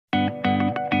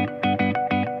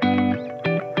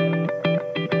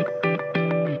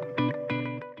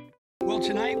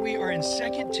Tonight we are in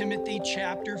 2 Timothy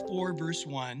chapter 4, verse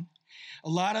 1. A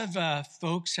lot of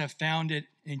folks have found it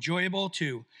enjoyable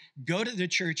to go to the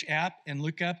church app and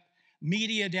look up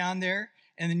media down there,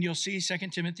 and then you'll see 2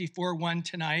 Timothy 4:1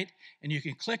 tonight, and you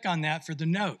can click on that for the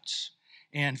notes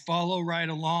and follow right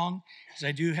along, because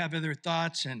I do have other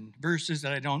thoughts and verses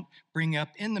that I don't bring up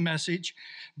in the message.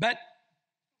 But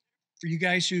for you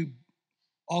guys who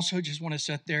also just want to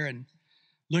sit there and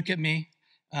look at me,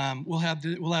 we'll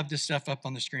have this stuff up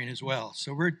on the screen as well.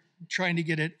 So we're trying to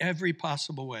get it every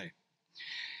possible way.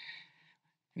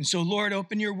 And so, Lord,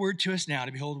 open your word to us now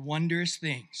to behold wondrous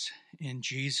things in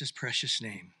Jesus' precious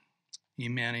name.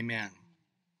 Amen, amen.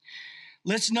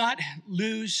 Let's not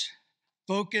lose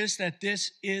focus that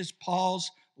this is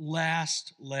Paul's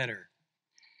last letter.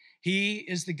 He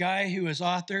is the guy who has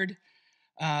authored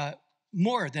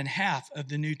more than half of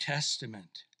the New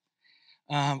Testament.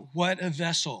 What a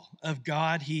vessel of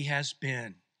God he has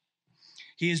been.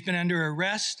 He has been under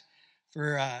arrest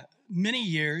for many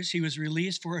years. He was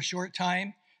released for a short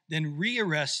time, then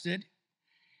rearrested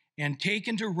and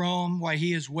taken to Rome while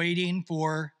he is waiting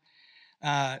for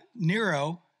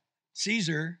Nero,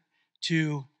 Caesar,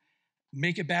 to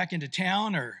make it back into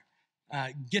town or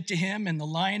get to him in the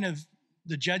line of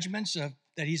the judgments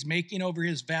that he's making over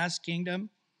his vast kingdom.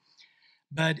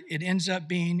 But it ends up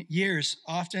being years.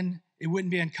 Often it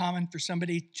wouldn't be uncommon for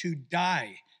somebody to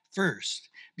die first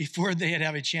before they'd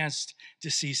have a chance to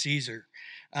see Caesar.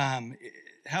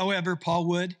 However, Paul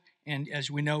would, and as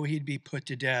we know, he'd be put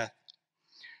to death.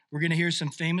 We're going to hear some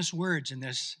famous words in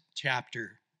this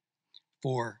chapter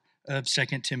 4 of 2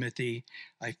 Timothy.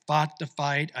 I fought the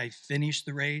fight. I finished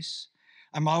the race.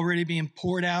 I'm already being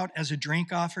poured out as a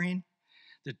drink offering.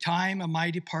 The time of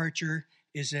my departure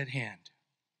is at hand.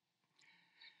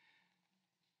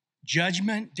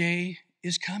 Judgment day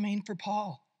is coming for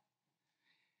Paul.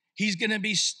 He's going to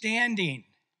be standing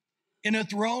in a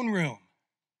throne room,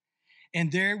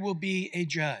 and there will be a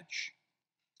judge.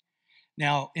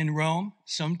 Now, in Rome,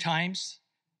 sometimes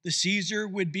the Caesar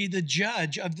would be the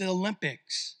judge of the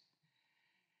Olympics,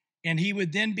 and he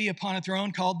would then be upon a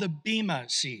throne called the Bema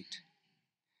seat.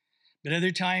 But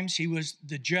other times, he was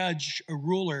the judge, a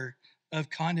ruler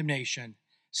of condemnation,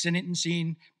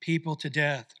 sentencing people to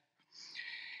death.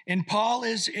 And Paul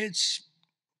it's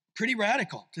pretty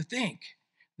radical to think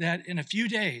that in a few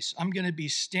days, I'm going to be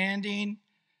standing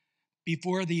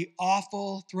before the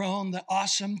awful throne, the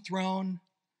awesome throne,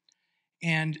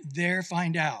 and there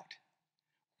find out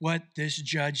what this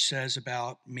judge says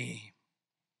about me.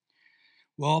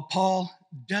 Well, Paul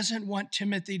doesn't want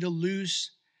Timothy to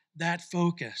lose that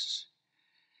focus,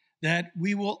 that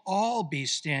we will all be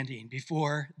standing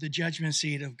before the judgment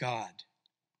seat of God.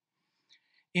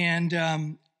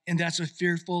 And that's a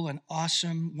fearful and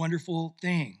awesome, wonderful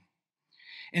thing.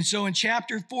 And so in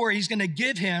chapter 4, he's going to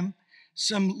give him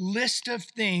some list of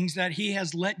things that he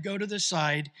has let go to the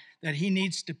side that he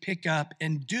needs to pick up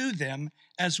and do them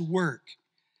as work.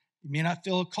 You may not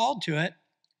feel called to it.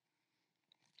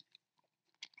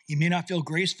 You may not feel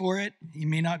grace for it. You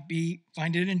may not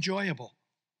find it enjoyable.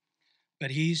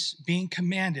 But he's being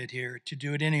commanded here to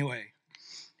do it anyway.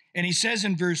 And he says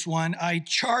in verse 1, I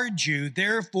charge you,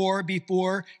 therefore,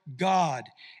 before God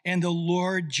and the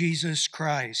Lord Jesus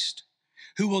Christ,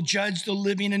 who will judge the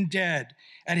living and dead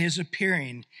at his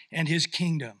appearing and his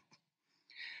kingdom.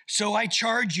 So I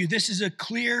charge you, this is a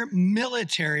clear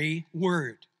military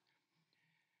word.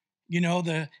 You know,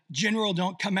 the general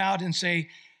don't come out and say,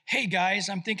 hey guys,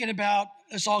 I'm thinking about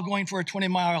us all going for a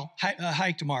 20-mile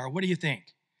hike tomorrow. What do you think?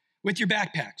 With your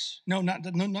backpacks. No, not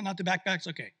the backpacks.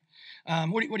 Okay.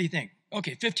 What do you think?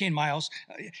 Okay, 15 miles.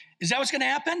 Is that what's going to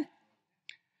happen?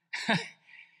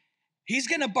 He's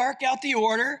going to bark out the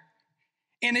order,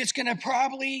 and it's going to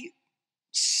probably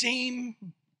seem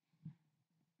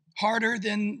harder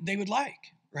than they would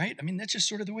like, right? I mean, that's just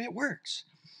sort of the way it works.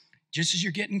 Just as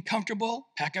you're getting comfortable,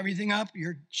 pack everything up,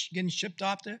 you're getting shipped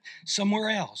off to somewhere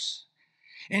else.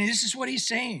 And this is what he's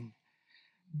saying.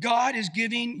 God is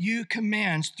giving you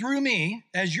commands through me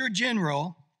as your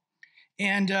general,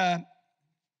 and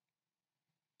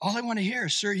all I want to hear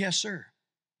is, sir, yes, sir.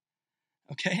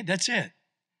 Okay, that's it.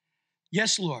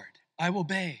 Yes, Lord, I will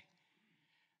obey.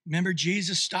 Remember,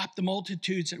 Jesus stopped the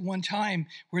multitudes at one time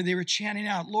where they were chanting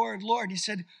out, Lord, Lord. He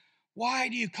said, why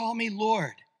do you call me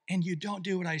Lord and you don't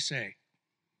do what I say?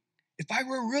 If I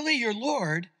were really your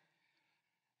Lord,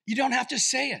 you don't have to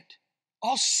say it.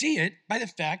 I'll see it by the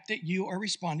fact that you are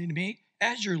responding to me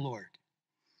as your Lord.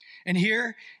 And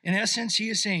here, in essence, he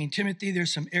is saying, Timothy,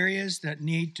 there's some areas that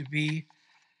need to be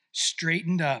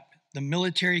straightened up. The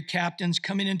military captains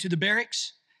coming into the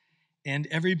barracks, and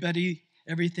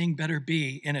everything better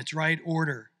be in its right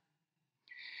order.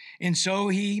 And so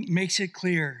he makes it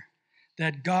clear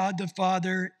that God the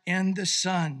Father and the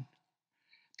Son,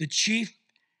 the chief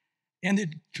and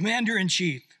the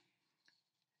commander-in-chief,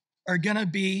 are going to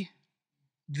be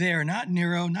there. Not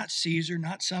Nero, not Caesar,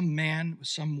 not some man with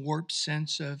some warped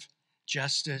sense of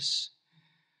justice,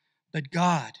 but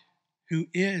God, who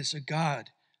is a God,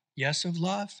 yes, of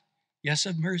love, yes,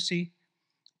 of mercy,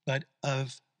 but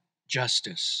of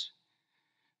justice.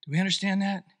 Do we understand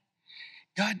that?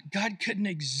 God couldn't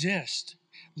exist.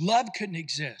 Love couldn't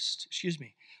exist.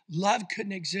 Love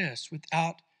couldn't exist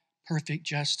without perfect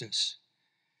justice.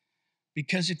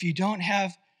 Because if you don't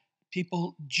have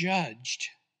people judged,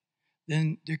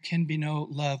 then there can be no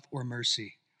love or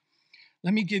mercy.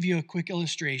 Let me give you a quick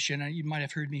illustration. You might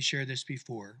have heard me share this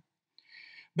before.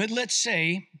 But let's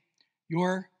say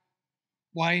your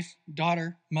wife,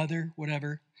 daughter, mother,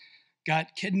 whatever,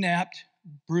 got kidnapped,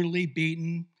 brutally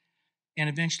beaten, and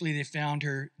eventually they found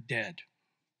her dead.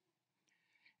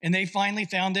 And they finally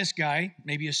found this guy,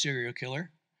 maybe a serial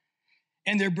killer,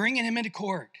 and they're bringing him into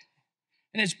court.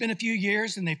 And it's been a few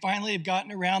years, and they finally have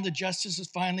gotten around. The justice is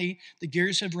finally, the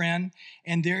gears have run,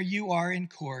 and there you are in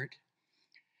court.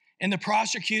 And the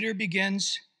prosecutor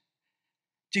begins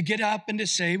to get up and to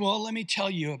say, well, let me tell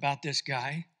you about this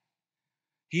guy.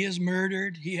 He has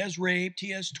murdered, he has raped,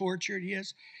 he has tortured,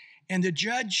 and the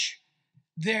judge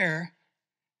there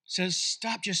says,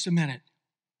 stop just a minute.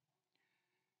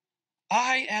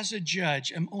 I, as a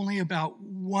judge, am only about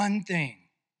one thing,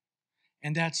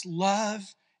 and that's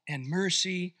love and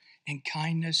mercy and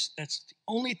kindness. That's the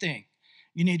only thing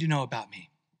you need to know about me.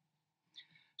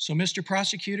 So, Mr.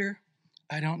 Prosecutor,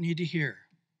 I don't need to hear.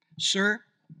 Sir,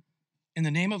 in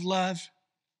the name of love,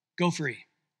 go free.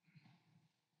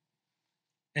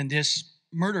 And this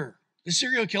murderer, the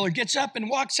serial killer, gets up and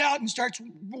walks out and starts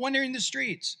wandering the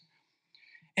streets.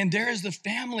 And there is the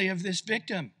family of this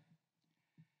victim.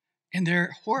 And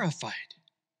they're horrified,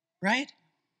 right?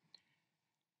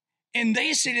 And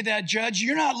they say to that judge,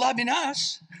 you're not loving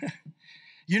us.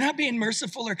 You're not being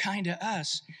merciful or kind to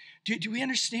us. Do we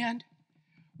understand?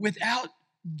 Without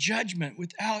judgment,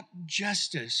 without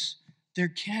justice, there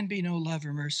can be no love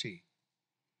or mercy.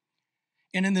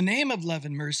 And in the name of love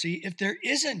and mercy, if there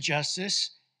isn't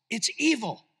justice, it's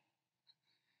evil.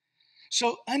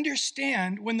 So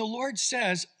understand when the Lord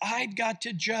says, I've got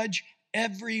to judge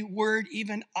every word,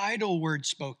 even idle words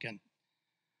spoken.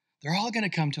 They're all going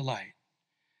to come to light.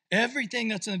 Everything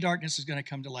that's in the darkness is going to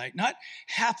come to light. Not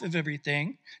half of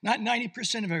everything, not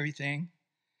 90% of everything,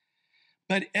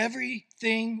 but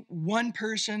everything, one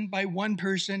person by one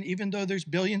person, even though there's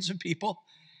billions of people,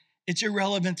 it's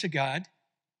irrelevant to God.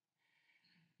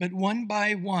 But one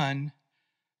by one,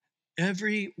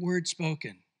 every word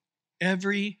spoken,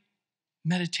 every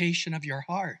meditation of your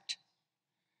heart,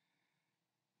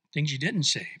 things you didn't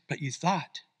say, but you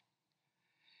thought,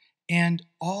 and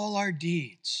all our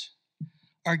deeds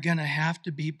are going to have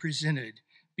to be presented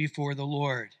before the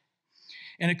Lord.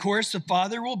 And of course, the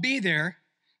Father will be there,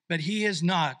 but he is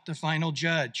not the final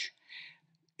judge.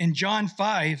 In John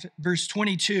 5, verse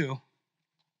 22,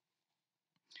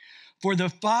 for the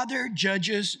Father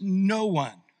judges no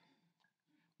one,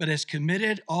 but has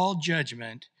committed all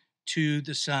judgment to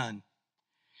the Son.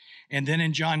 And then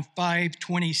in John 5,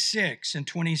 26 and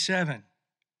 27,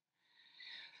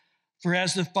 for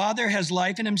as the Father has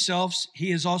life in himself,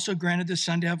 he has also granted the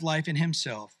Son to have life in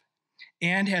himself,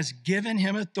 and has given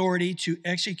him authority to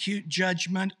execute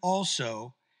judgment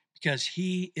also, because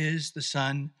he is the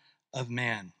Son of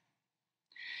Man.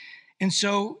 And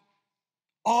so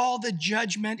all the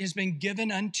judgment has been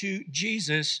given unto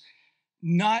Jesus,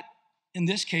 not in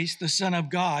this case, the Son of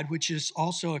God, which is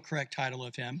also a correct title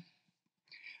of him,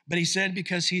 but he said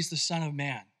because he's the Son of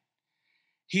Man.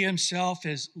 He himself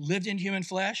has lived in human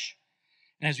flesh,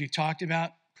 and as we've talked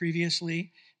about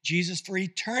previously, Jesus for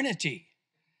eternity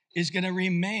is going to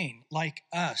remain like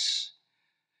us.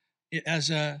 As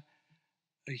a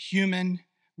human,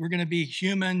 we're going to be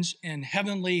humans in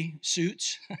heavenly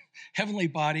suits, heavenly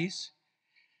bodies.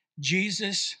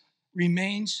 Jesus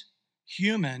remains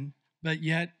human, but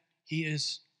yet he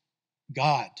is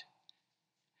God.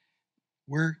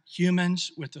 We're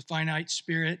humans with a finite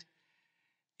spirit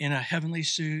in a heavenly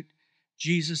suit.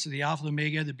 Jesus, the Alpha and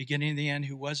Omega, the beginning and the end,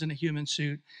 who was in a human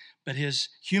suit, but his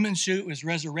human suit was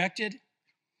resurrected,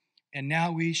 and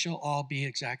now we shall all be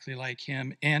exactly like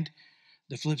him. And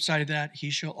the flip side of that,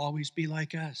 he shall always be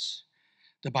like us.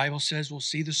 The Bible says we'll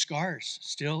see the scars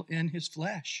still in his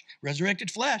flesh,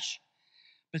 resurrected flesh,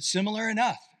 but similar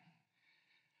enough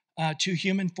to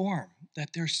human form that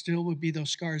there still would be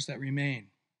those scars that remain.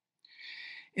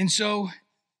 And so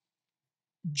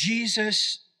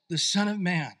Jesus, the Son of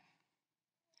Man,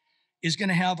 is going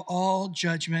to have all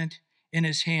judgment in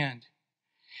his hand.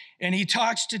 And he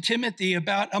talks to Timothy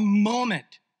about a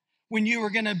moment when you are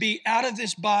going to be out of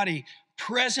this body,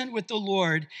 present with the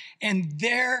Lord, and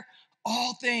there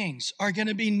all things are going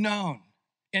to be known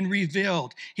and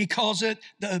revealed. He calls it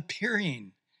the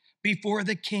appearing before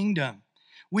the kingdom.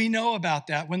 We know about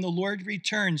that. When the Lord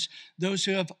returns, those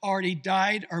who have already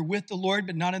died are with the Lord,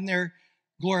 but not in their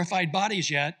glorified bodies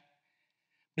yet.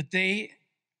 But they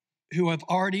who have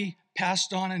already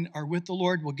passed on and are with the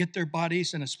Lord will get their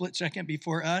bodies in a split second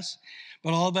before us.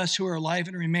 But all of us who are alive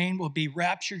and remain will be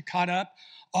raptured, caught up,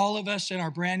 all of us in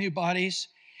our brand new bodies.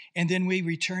 And then we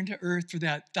return to earth for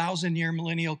that 1,000-year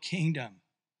millennial kingdom.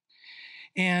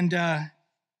 And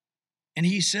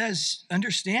he says,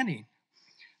 understanding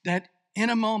that in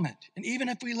a moment, and even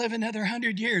if we live another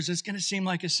 100 years, it's going to seem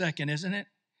like a second, isn't it?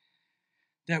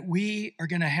 That we are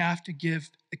going to have to give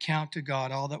account to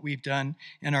God, all that we've done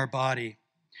in our body.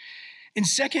 In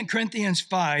 2 Corinthians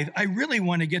 5, I really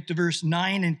want to get to verse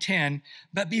 9 and 10,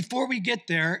 but before we get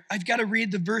there, I've got to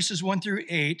read the verses 1 through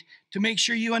 8 to make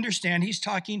sure you understand he's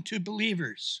talking to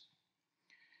believers.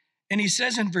 And he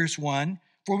says in verse 1,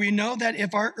 for we know that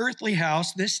if our earthly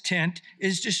house, this tent,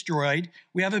 is destroyed,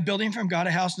 we have a building from God,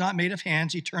 a house not made of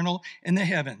hands, eternal in the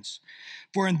heavens.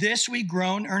 For in this we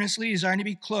groan, earnestly desiring to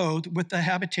be clothed with the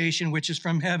habitation which is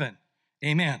from heaven.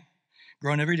 Amen.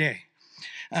 Groan every day.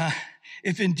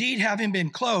 If indeed having been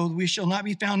clothed, we shall not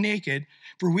be found naked,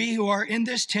 for we who are in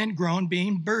this tent groan,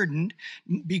 being burdened,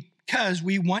 because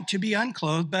we want to be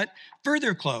unclothed, but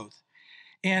further clothed,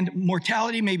 and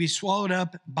mortality may be swallowed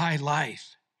up by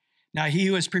life. Now he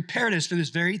who has prepared us for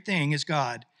this very thing is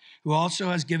God, who also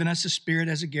has given us the Spirit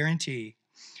as a guarantee.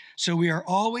 So we are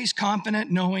always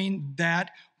confident, knowing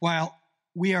that while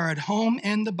we are at home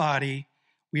in the body,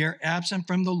 we are absent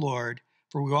from the Lord,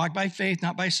 for we walk by faith,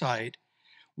 not by sight.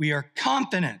 We are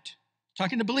confident,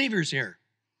 talking to believers here,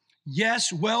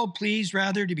 yes, well pleased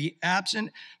rather to be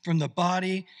absent from the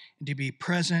body and to be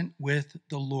present with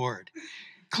the Lord.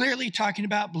 Clearly talking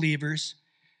about believers,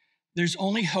 there's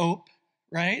only hope,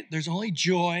 right? There's only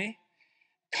joy,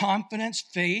 confidence,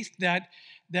 faith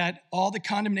that all the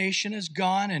condemnation is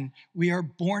gone and we are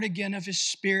born again of his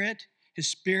Spirit. His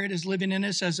Spirit is living in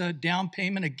us as a down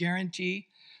payment, a guarantee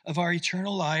of our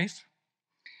eternal life.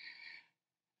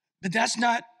 But that's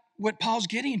not what Paul's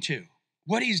getting to.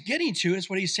 What he's getting to is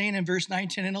what he's saying in verse 9,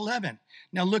 10, and 11.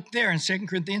 Now look there in 2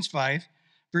 Corinthians 5,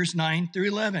 verse 9 through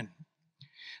 11.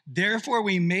 Therefore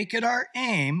we make it our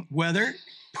aim, whether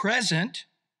present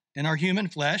in our human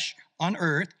flesh on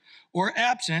earth or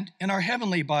absent in our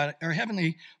heavenly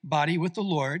body with the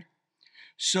Lord,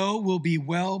 so will be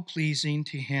well-pleasing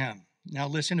to him. Now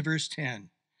listen to verse 10.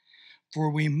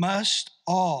 For we must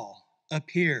all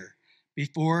appear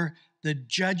before the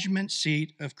judgment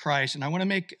seat of Christ. And I want to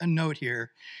make a note here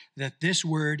that this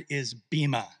word is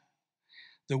bema,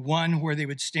 the one where they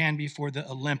would stand before the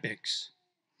Olympics.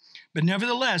 But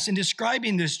nevertheless, in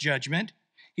describing this judgment,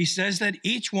 he says that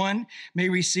each one may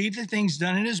receive the things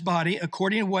done in his body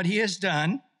according to what he has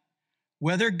done,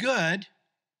 whether good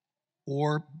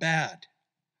or bad.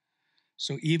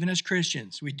 So even as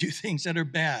Christians, we do things that are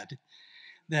bad,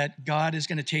 that God is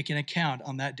going to take into account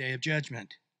on that day of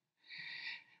judgment.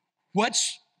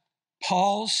 What's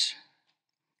Paul's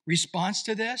response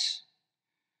to this?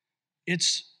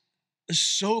 It's a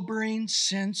sobering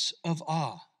sense of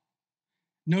awe.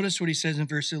 Notice what he says in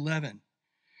verse 11.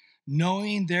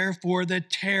 Knowing, therefore, the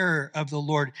terror of the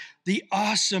Lord, the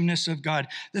awesomeness of God.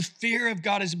 The fear of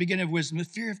God is the beginning of wisdom. The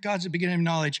fear of God is the beginning of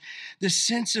knowledge. The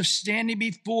sense of standing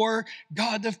before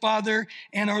God the Father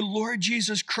and our Lord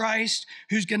Jesus Christ,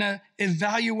 who's going to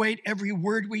evaluate every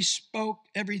word we spoke,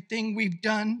 everything we've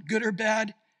done, good or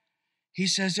bad. He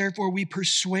says, therefore, we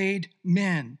persuade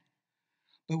men,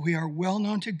 but we are well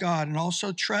known to God, and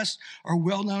also trust are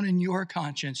well known in your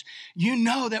conscience. You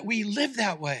know that we live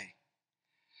that way.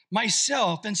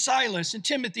 Myself and Silas and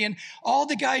Timothy and all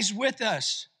the guys with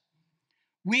us,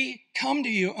 we come to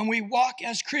you and we walk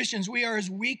as Christians. We are as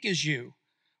weak as you.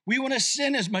 We want to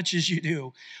sin as much as you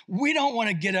do. We don't want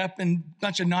to get up and a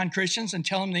bunch of non-Christians and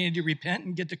tell them they need to repent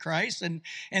and get to Christ and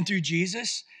through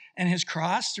Jesus and his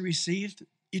cross to receive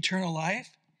eternal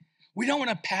life. We don't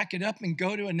want to pack it up and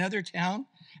go to another town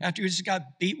after we just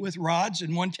got beat with rods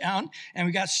in one town and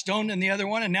we got stoned in the other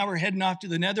one, and now we're heading off to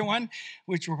the other one,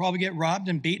 which will probably get robbed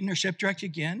and beaten or shipwrecked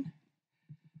again.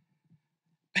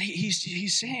 But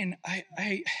he's saying,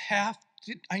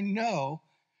 I know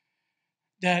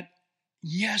that,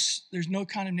 yes, there's no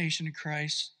condemnation in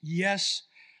Christ. Yes,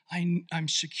 I'm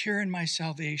secure in my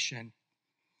salvation.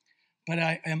 But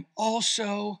I am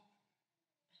also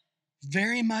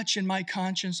very much in my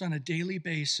conscience on a daily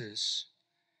basis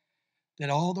that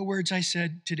all the words I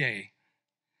said today,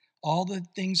 all the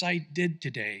things I did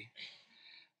today,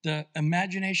 the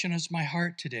imagination of my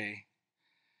heart today,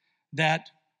 that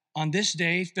on this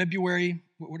day, February,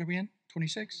 what are we in?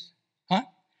 26? Huh?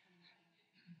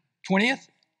 20th?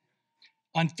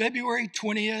 On February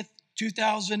 20th,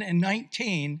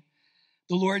 2019,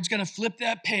 the Lord's going to flip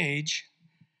that page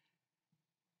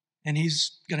and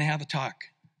he's going to have a talk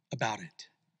about it.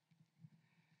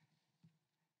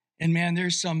 And man,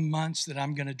 there's some months that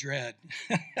I'm going to dread.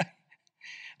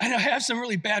 I have some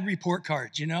really bad report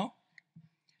cards, you know?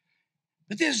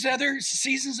 But there's other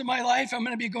seasons of my life I'm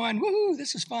going to be going, woohoo,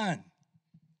 this is fun.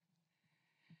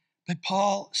 But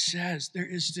Paul says there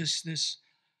is this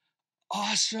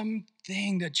awesome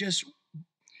thing that just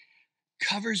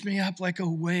covers me up like a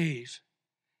wave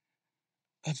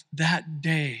of that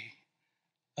day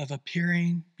of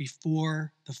appearing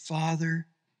before the Father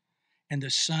and the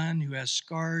Son who has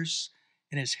scars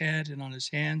in his head and on his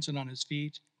hands and on his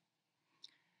feet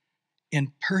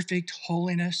in perfect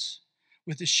holiness,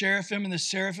 with the cherubim and the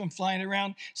seraphim flying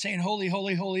around saying, holy,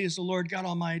 holy, holy is the Lord God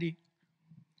Almighty.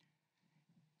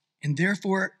 And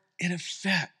therefore, it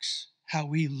affects how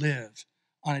we live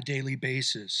on a daily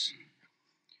basis.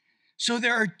 So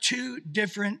there are two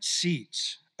different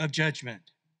seats of judgment.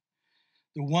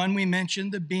 The one we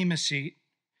mentioned, the Bema seat.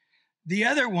 The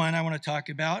other one I want to talk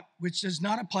about, which does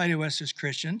not apply to us as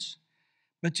Christians,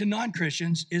 but to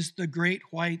non-Christians, is the great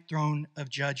white throne of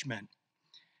judgment.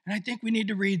 And I think we need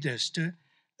to read this to,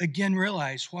 again,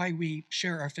 realize why we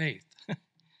share our faith.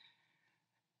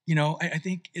 I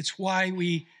think it's why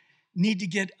we need to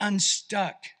get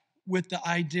unstuck with the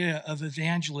idea of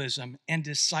evangelism and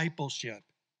discipleship,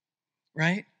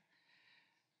 right?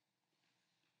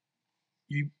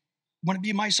 You want to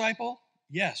be my disciple?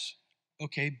 Yes.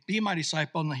 Okay, be my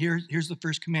disciple. And here's the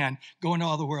first command. Go into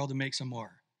all the world and make some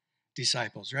more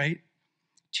disciples, right?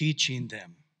 Teaching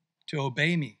them to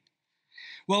obey me.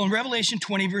 Well, in Revelation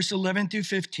 20, verse 11 through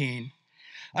 15,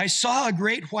 I saw a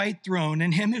great white throne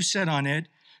and him who sat on it,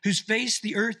 whose face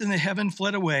the earth and the heaven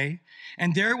fled away,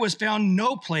 and there was found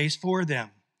no place for them.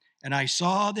 And I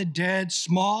saw the dead,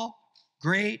 small,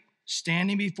 great,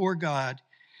 standing before God,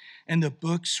 and the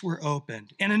books were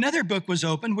opened. And another book was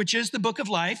opened, which is the book of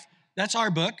life. That's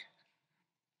our book.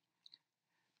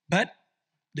 But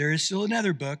there is still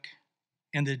another book,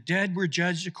 and the dead were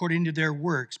judged according to their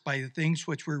works by the things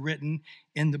which were written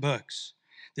in the books.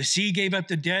 The sea gave up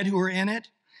the dead who were in it.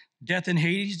 Death and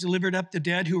Hades delivered up the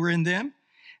dead who were in them,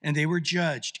 and they were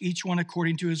judged, each one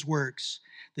according to his works.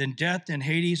 Then death and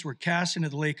Hades were cast into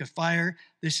the lake of fire.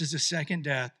 This is the second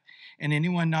death. And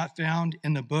anyone not found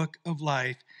in the book of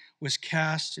life was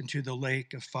cast into the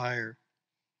lake of fire.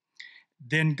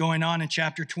 Then going on in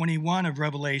chapter 21 of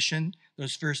Revelation,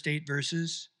 those first 8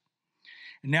 verses.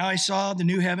 And now I saw the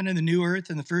new heaven and the new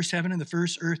earth, and the first heaven and the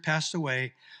first earth passed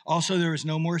away. Also there was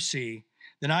no more sea.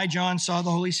 Then I, John, saw the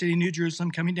holy city, New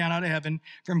Jerusalem, coming down out of heaven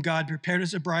from God, prepared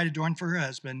as a bride adorned for her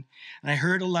husband. And I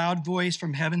heard a loud voice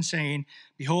from heaven saying,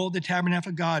 behold, the tabernacle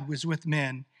of God was with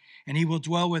men, and he will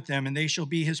dwell with them, and they shall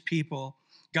be his people.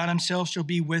 God himself shall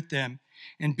be with them,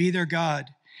 and be their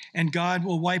God. And God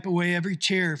will wipe away every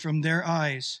tear from their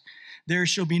eyes. There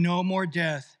shall be no more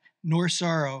death, nor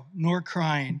sorrow, nor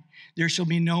crying. There shall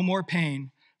be no more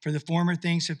pain, for the former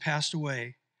things have passed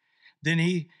away. Then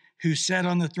he who sat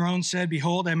on the throne said,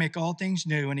 behold, I make all things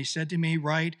new. And he said to me,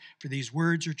 write, for these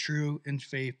words are true and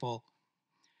faithful.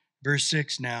 Verse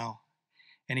 6 now.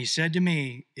 And he said to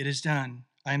me, it is done.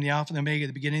 I am the Alpha and the Omega,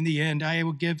 the beginning and the end. I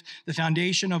will give the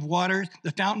fountain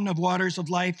of waters of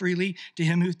life freely to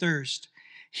him who thirsts.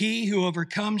 He who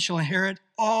overcomes shall inherit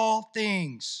all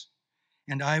things,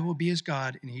 and I will be his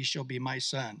God, and he shall be my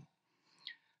son.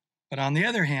 But on the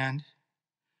other hand,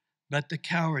 but the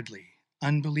cowardly,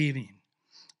 unbelieving,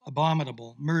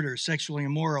 abominable, murderers, sexually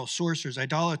immoral, sorcerers,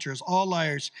 idolaters, all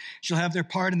liars shall have their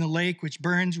part in the lake which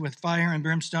burns with fire and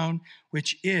brimstone,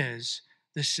 which is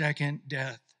the second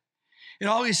death. It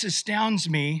always astounds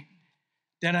me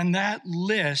that on that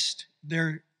list,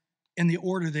 they're in the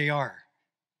order they are.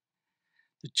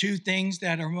 The two things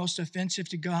that are most offensive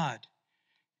to God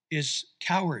is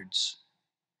cowards,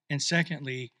 and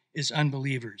secondly is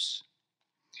unbelievers.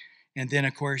 And then,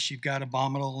 of course, you've got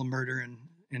abominable murder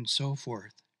and so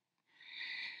forth.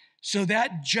 So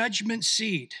that judgment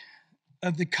seat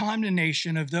of the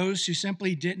condemnation of those who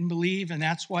simply didn't believe, and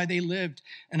that's why they lived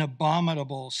an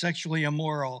abominable, sexually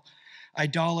immoral,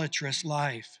 idolatrous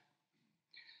life.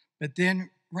 But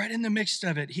then, right in the midst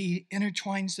of it, he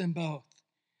intertwines them both.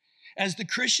 As the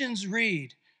Christians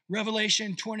read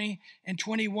Revelation 20 and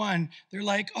 21, they're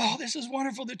like, oh, this is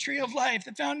wonderful, the tree of life,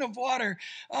 the fountain of water.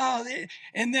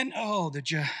 And then,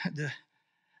 the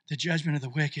judgment of the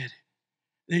wicked.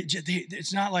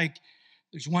 It's not like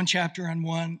there's one chapter on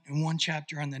one and one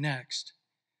chapter on the next.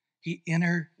 He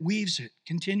interweaves it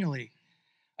continually.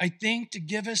 I think to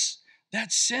give us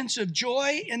that sense of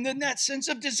joy and then that sense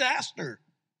of disaster.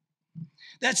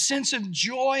 That sense of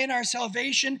joy in our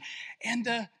salvation and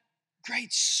the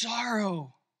great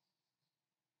sorrow.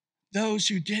 Those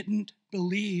who didn't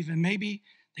believe, and maybe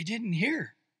they didn't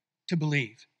hear to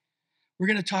believe. We're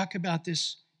going to talk about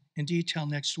this in detail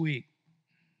next week.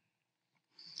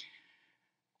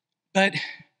 But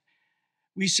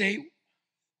we say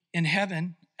in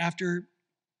heaven, after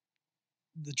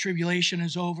the tribulation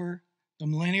is over, the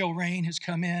millennial reign has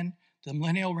come in, the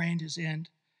millennial reign is end.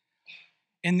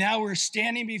 And now we're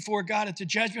standing before God at the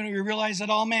judgment, and we realize that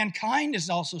all mankind is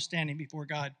also standing before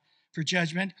God for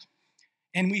judgment.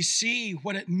 And we see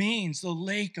what it means, the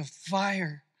lake of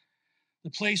fire, the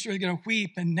place where they're going to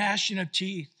weep and gnashing of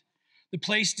teeth, the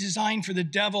place designed for the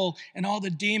devil and all the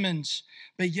demons,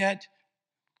 but yet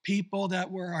people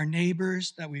that were our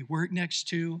neighbors that we worked next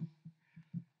to,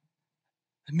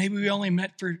 and maybe we only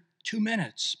met for 2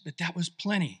 minutes, but that was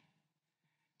plenty.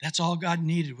 That's all God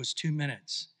needed was 2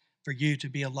 minutes for you to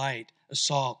be a light, a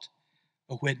salt,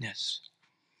 a witness.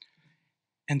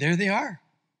 And there they are.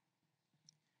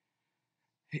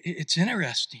 It's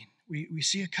interesting. We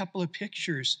see a couple of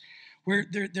pictures where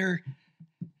they're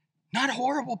not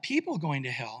horrible people going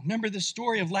to hell. Remember the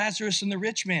story of Lazarus and the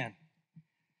rich man.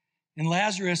 And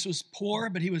Lazarus was poor,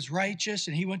 but he was righteous,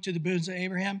 and he went to the boons of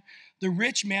Abraham. The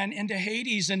rich man into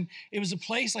Hades, and it was a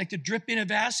place like the dripping of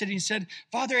acid. He said,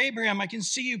 Father Abraham, I can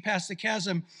see you past the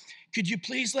chasm. Could you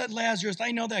please let Lazarus,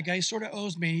 I know that guy, he sort of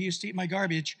owes me. He used to eat my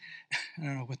garbage. I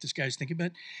don't know what this guy's thinking,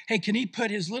 but hey, can he put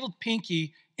his little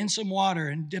pinky in some water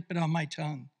and dip it on my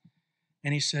tongue?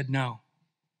 And he said, no,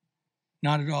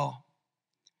 not at all.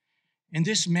 And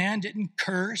this man didn't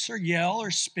curse or yell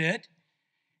or spit.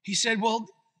 He said, well,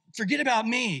 forget about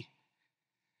me.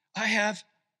 I have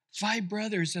 5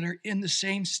 brothers that are in the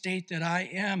same state that I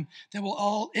am, that will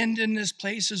all end in this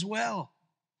place as well.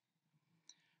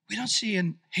 We don't see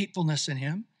a hatefulness in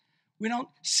him. We don't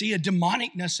see a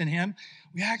demonicness in him.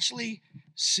 We actually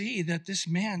see that this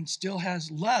man still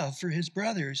has love for his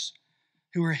brothers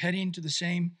who are heading to the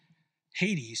same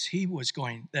Hades he was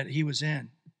in.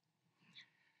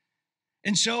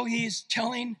 And so he's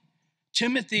telling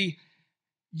Timothy,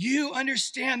 you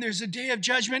understand there's a day of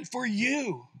judgment for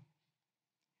you.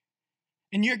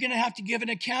 And you're going to have to give an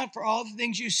account for all the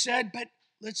things you said, but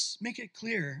let's make it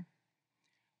clear.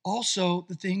 Also,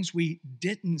 the things we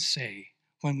didn't say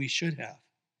when we should have.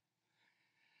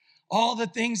 All the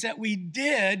things that we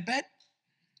did, but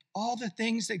all the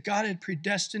things that God had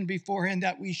predestined beforehand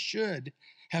that we should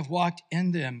have walked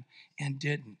in them and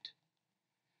didn't.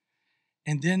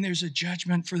 And then there's a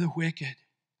judgment for the wicked.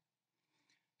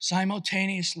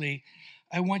 Simultaneously,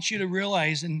 I want you to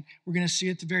realize, and we're going to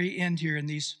see at the very end here in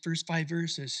these first 5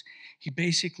 verses, he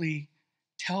basically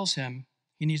tells him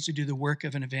he needs to do the work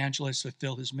of an evangelist to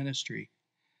fulfill his ministry.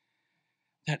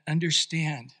 That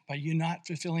understand, by you not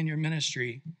fulfilling your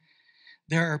ministry,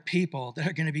 there are people that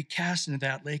are going to be cast into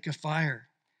that lake of fire.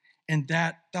 And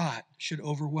that thought should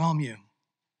overwhelm you.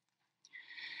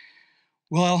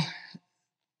 Well,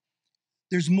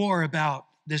 there's more about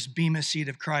this bema seat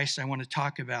of Christ I want to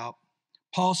talk about.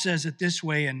 Paul says it this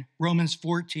way in Romans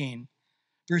 14,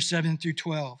 verse 7 through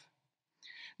 12.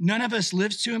 None of us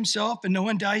lives to himself, and no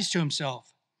one dies to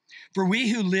himself. For we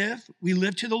who live, we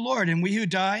live to the Lord, and we who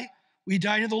die, we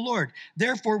die to the Lord.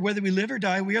 Therefore, whether we live or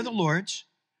die, we are the Lord's.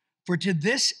 For to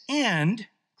this end,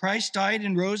 Christ died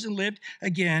and rose and lived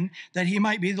again, that he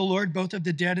might be the Lord both of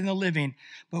the dead and the living.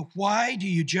 But why do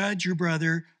you judge your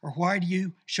brother, or why do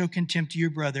you show contempt to your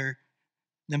brother?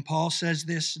 Then Paul says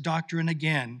this doctrine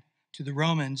again to the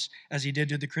Romans, as he did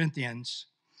to the Corinthians.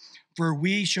 For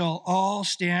we shall all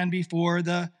stand before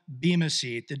the bema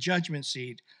seat, the judgment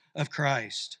seat of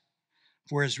Christ.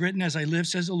 For as written, as I live,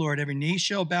 says the Lord, every knee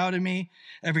shall bow to me,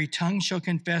 every tongue shall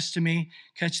confess to me.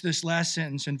 Catch this last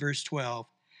sentence in verse 12.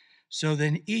 So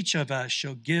then each of us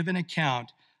shall give an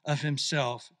account of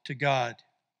himself to God.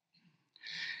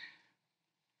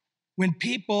 When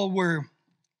people were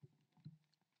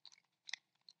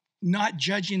not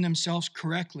judging themselves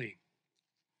correctly,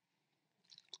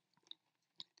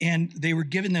 and they were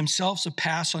giving themselves a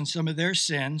pass on some of their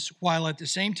sins, while at the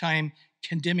same time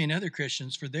condemning other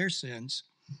Christians for their sins,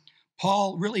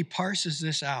 Paul really parses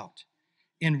this out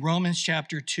in Romans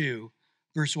chapter 2,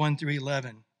 verse 1 through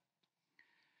 11.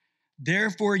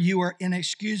 Therefore, you are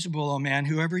inexcusable, O man,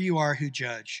 whoever you are who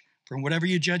judge. From whatever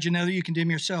you judge another, you condemn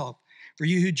yourself. For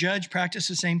you who judge practice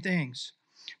the same things.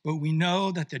 But we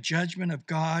know that the judgment of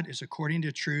God is according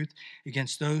to truth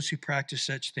against those who practice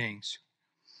such things.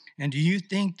 And do you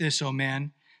think this, O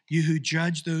man, you who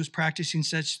judge those practicing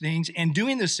such things and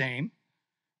doing the same,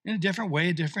 in a different way,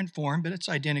 a different form, but it's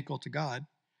identical to God,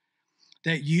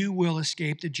 that you will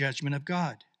escape the judgment of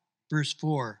God? Verse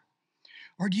 4.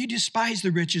 Or do you despise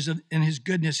the riches and his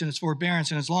goodness and his forbearance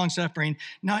and his long-suffering,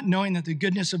 not knowing that the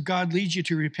goodness of God leads you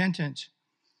to repentance?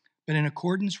 But in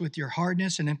accordance with your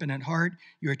hardness and impotent heart,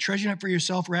 you are treasuring up for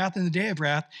yourself wrath in the day of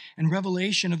wrath and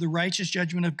revelation of the righteous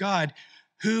judgment of God,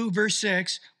 who, verse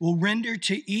 6, will render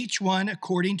to each one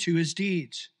according to his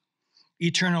deeds.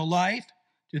 Eternal life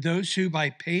to those who by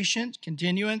patient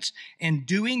continuance and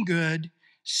doing good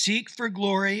seek for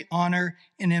glory, honor,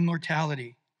 and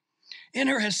immortality.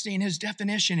 Interesting, his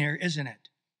definition here, isn't it?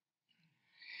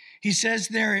 He says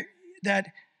there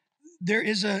that there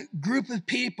is a group of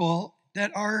people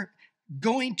that are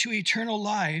going to eternal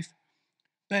life,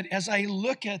 but as I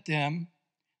look at them,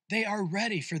 they are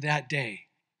ready for that day.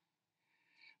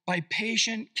 By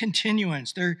patient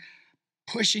continuance, they're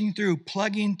pushing through,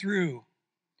 plugging through.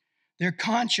 They're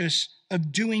conscious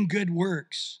of doing good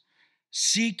works,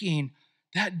 seeking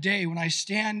that day when I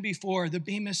stand before the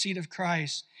bema seat of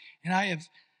Christ and I have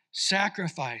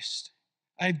sacrificed.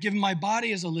 I've given my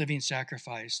body as a living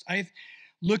sacrifice. I've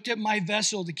looked at my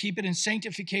vessel to keep it in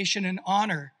sanctification and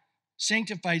honor,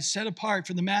 sanctified, set apart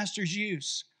for the master's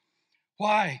use.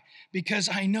 Why? Because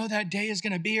I know that day is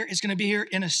going to be here. It's going to be here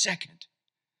in a second.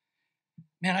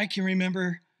 Man, I can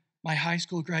remember my high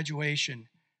school graduation.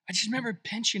 I just remember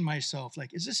pinching myself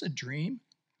like, is this a dream?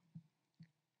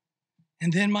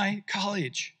 And then my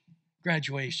college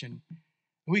graduation.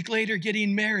 A week later,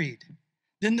 getting married.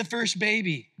 Then the first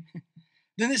baby.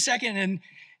 Then the second.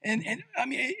 And I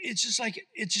mean, it's just like,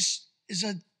 it just is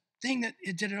a thing that,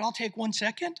 did it all take 1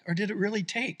 second? Or did it really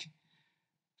take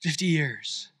 50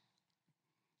 years?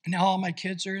 And now all my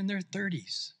kids are in their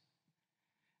 30s.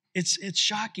 It's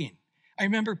shocking. I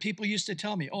remember people used to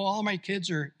tell me, oh, all my kids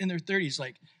are in their 30s.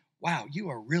 Like, wow, you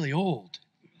are really old.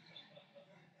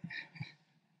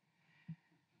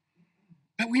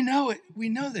 But we know it. We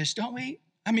know this, don't we?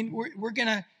 I mean, we're going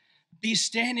to be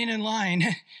standing in line,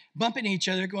 bumping each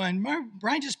other, going,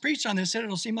 Bryan just preached on this, said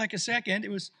it'll seem like a second. It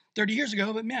was 30 years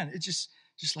ago, but man, it's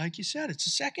just like you said, it's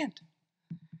a second.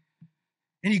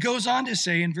 And he goes on to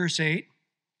say in verse 8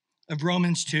 of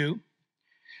Romans 2,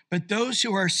 but those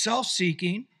who are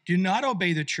self-seeking do not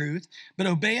obey the truth, but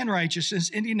obey unrighteousness,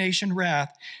 indignation,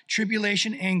 wrath,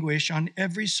 tribulation, anguish on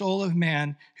every soul of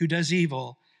man who does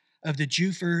evil, of the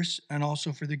Jew first and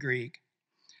also for the Greek.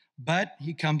 But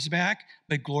he comes back,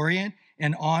 but glory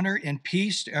and honor and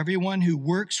peace to everyone who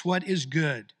works what is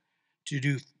good, to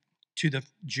the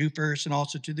Jew first and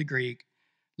also to the Greek.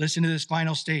 Listen to this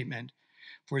final statement.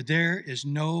 For there is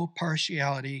no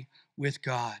partiality with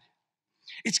God.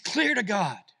 It's clear to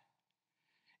God.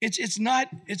 It's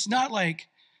not like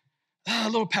a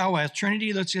little powwow.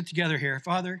 Trinity, let's get together here.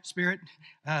 Father, Spirit,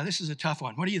 this is a tough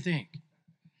one. What do you think?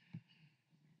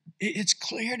 It's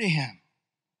clear to him.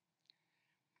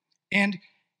 And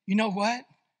you know what?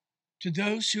 To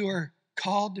those who are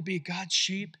called to be God's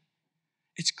sheep,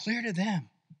 it's clear to them.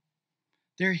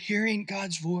 They're hearing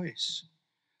God's voice.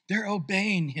 They're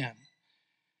obeying him.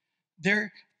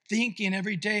 They're thinking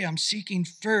every day, I'm seeking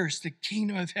first the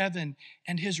kingdom of heaven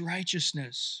and his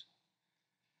righteousness.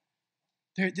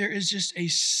 There is just a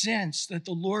sense that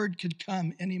the Lord could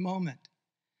come any moment.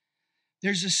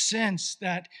 There's a sense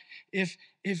that if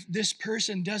this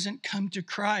person doesn't come to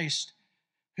Christ,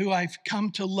 who I've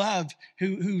come to love,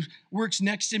 who works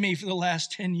next to me for the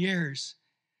last 10 years,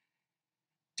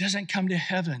 doesn't come to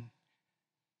heaven,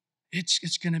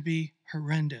 it's going to be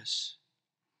horrendous.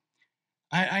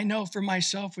 I know for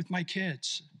myself with my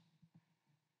kids,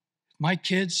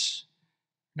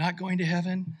 not going to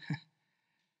heaven,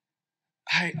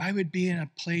 I would be in a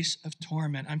place of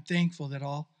torment. I'm thankful that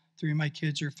all 3 of my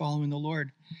kids are following the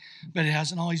Lord, but it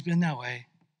hasn't always been that way.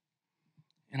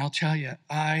 And I'll tell you,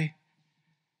 I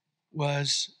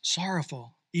was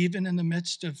sorrowful, even in the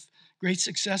midst of great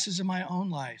successes in my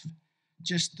own life.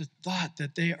 Just the thought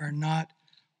that they are not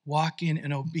walking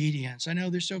in obedience. I know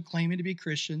they're still claiming to be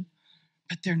Christian,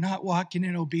 but they're not walking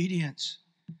in obedience.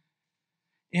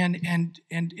 And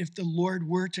if the Lord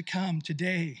were to come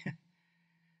today,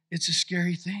 it's a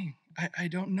scary thing. I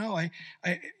don't know.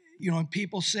 When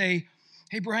people say,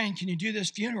 hey, Bryan, can you do this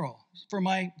funeral for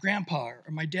my grandpa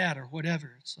or my dad or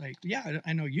whatever? It's like, yeah,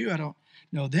 I know you. I don't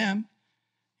know them.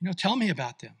 Tell me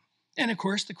about them. And of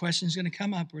course, the question is going to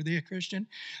come up, were they a Christian?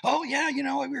 Oh, yeah,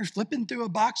 we were flipping through a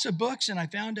box of books and I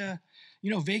found a,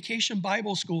 vacation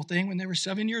Bible school thing when they were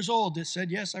 7 years old that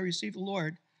said, yes, I received the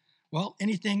Lord. Well,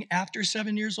 anything after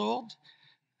 7 years old?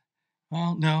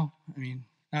 Well, no,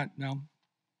 no.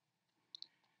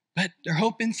 But they're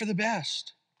hoping for the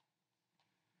best.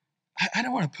 I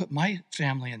don't want to put my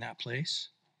family in that place.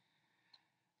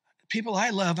 People I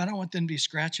love, I don't want them to be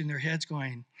scratching their heads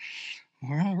going,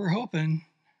 well, we're hoping,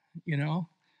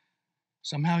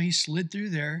 somehow he slid through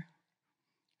there.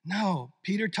 No,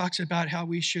 Peter talks about how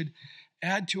we should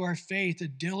add to our faith a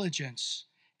diligence,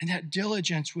 and that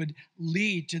diligence would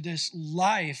lead to this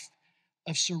life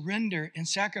of surrender and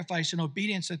sacrifice and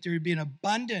obedience, that there would be an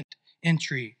abundant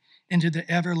entry into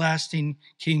the everlasting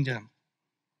kingdom.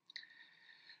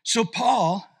 So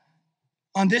Paul,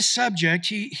 on this subject,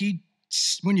 he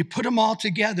when you put them all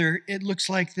together, it looks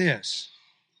like this.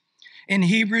 In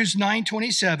Hebrews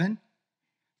 9:27,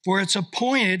 for it's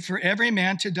appointed for every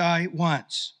man to die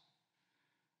once,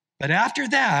 but after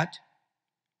that,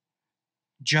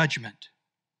 judgment.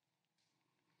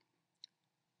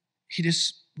 He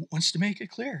just wants to make it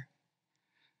clear.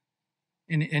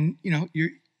 And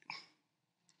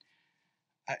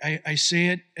I say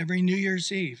it every New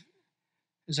Year's Eve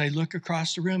as I look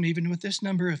across the room, even with this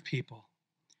number of people.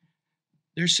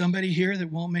 There's somebody here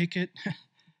that won't make it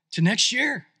to next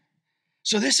year.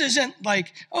 So this isn't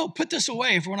like, oh, put this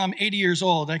away for when I'm 80 years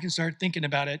old. I can start thinking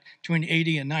about it between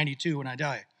 80 and 92 when I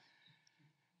die.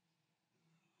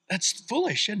 That's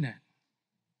foolish, isn't it?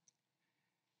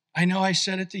 I know I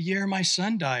said it the year my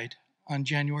son died on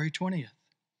January 20th.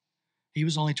 He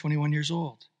was only 21 years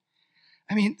old.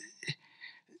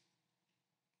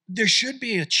 There should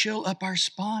be a chill up our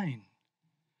spine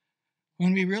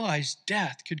when we realize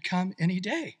death could come any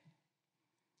day.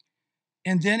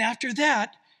 And then after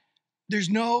that, there's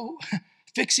no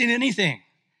fixing anything.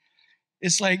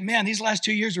 It's like, man, these last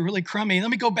 2 years are really crummy. Let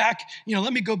me go back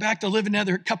to live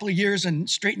another couple of years and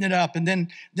straighten it up, and then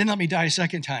let me die a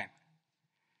second time.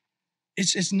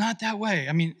 It's not that way.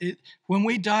 When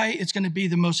we die, it's going to be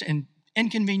the most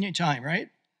inconvenient time, right?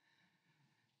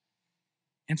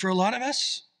 And for a lot of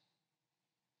us,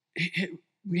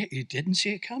 we didn't see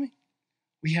it coming.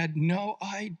 We had no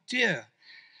idea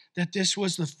that this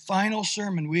was the final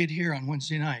sermon we'd hear on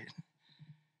Wednesday night.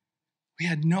 We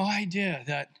had no idea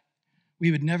that we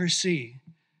would never see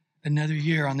another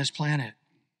year on this planet.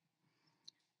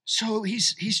 So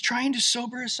he's trying to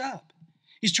sober us up.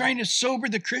 He's trying to sober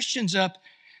the Christians up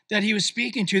that he was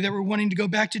speaking to, that were wanting to go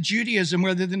back to Judaism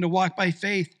rather than to walk by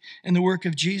faith in the work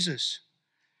of Jesus.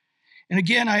 And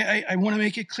again, I want to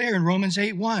make it clear in Romans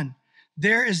 8:1,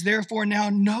 there is therefore now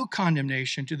no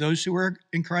condemnation to those who are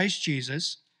in Christ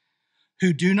Jesus,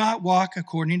 who do not walk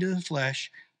according to the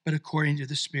flesh, but according to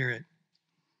the Spirit.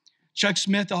 Chuck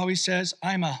Smith always says,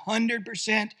 I'm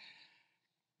 100%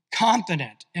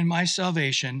 confident in my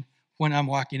salvation when I'm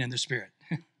walking in the Spirit.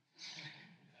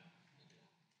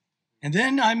 And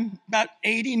then I'm about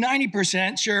 80,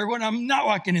 90% sure when I'm not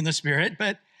walking in the Spirit.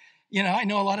 But, I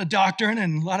know a lot of doctrine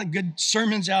and a lot of good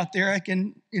sermons out there. I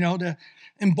can, to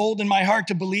embolden my heart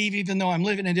to believe, even though I'm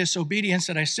living in disobedience,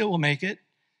 that I still will make it.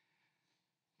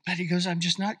 But he goes, I'm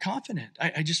just not confident.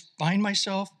 I just find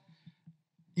myself,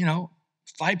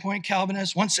 5-point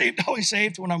Calvinist, once saved, always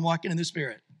saved, when I'm walking in the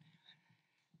Spirit.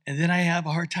 And then I have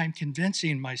a hard time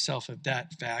convincing myself of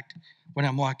that fact when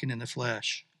I'm walking in the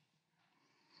flesh.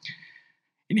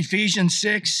 In Ephesians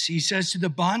 6, he says to the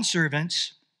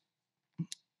bondservants,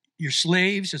 you're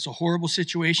slaves. It's a horrible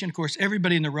situation. Of course,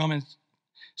 everybody in the Roman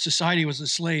society was a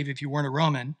slave if you weren't a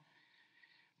Roman.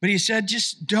 But he said,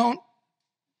 just don't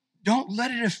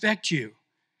let it affect you.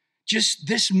 Just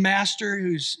this master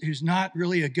who's not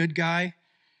really a good guy,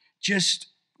 just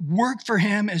work for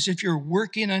him as if you're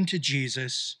working unto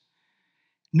Jesus,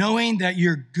 knowing that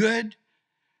you're good.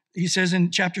 He says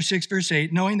in chapter 6, verse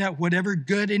 8, knowing that whatever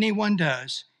good anyone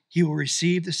does, he will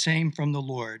receive the same from the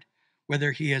Lord,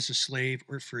 whether he is a slave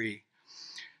or free.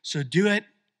 So do it,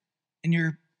 and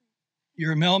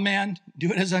you're a mailman,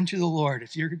 do it as unto the Lord.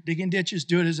 If you're digging ditches,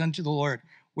 do it as unto the Lord,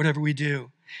 whatever we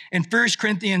do. In 1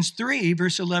 Corinthians 3,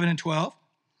 verse 11 and 12,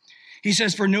 he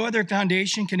says, for no other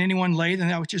foundation can anyone lay than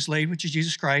that which is laid, which is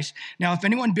Jesus Christ. Now, if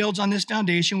anyone builds on this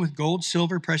foundation with gold,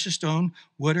 silver, precious stone,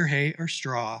 wood, or hay, or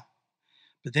straw.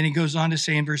 But then he goes on to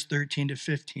say in verse 13 to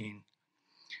 15,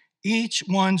 each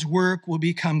one's work will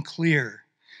become clear,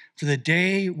 for the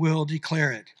day will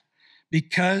declare it,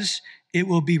 because it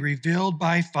will be revealed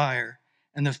by fire,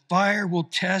 and the fire will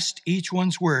test each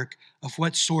one's work of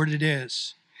what sort it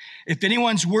is. If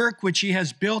anyone's work which he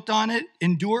has built on it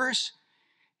endures,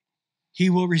 he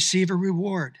will receive a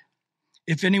reward.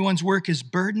 If anyone's work is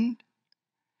burdened,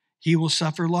 he will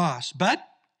suffer loss, but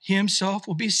he himself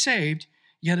will be saved,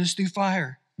 yet as through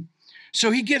fire.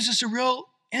 So he gives us a real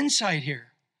insight here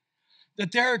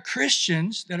that there are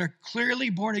Christians that are clearly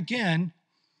born again,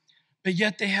 but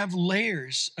yet they have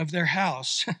layers of their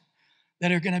house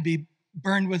that are going to be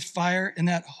burned with fire, and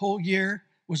that whole year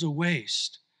was a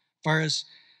waste as far as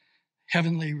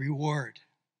heavenly reward.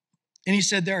 And he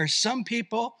said there are some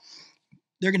people,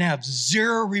 they're going to have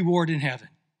zero reward in heaven.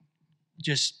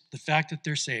 Just the fact that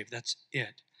they're saved, that's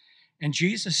it. And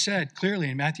Jesus said clearly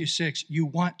in Matthew 6, you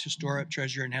want to store up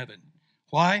treasure in heaven.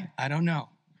 Why? I don't know.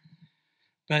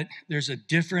 But there's a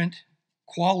different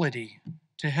quality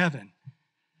to heaven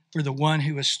for the one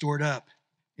who is stored up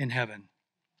in heaven.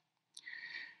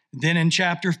 Then in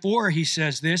chapter 4, he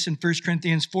says this in 1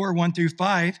 Corinthians 4, 1 through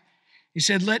 5. He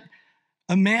said, let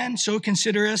a man so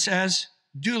consider us as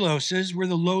douloses, we're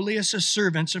the lowliest of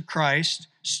servants of Christ,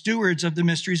 stewards of the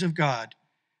mysteries of God.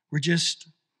 We're just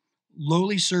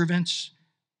lowly servants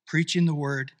preaching the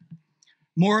word.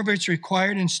 Moreover, it's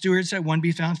required in stewards that one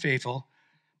be found faithful.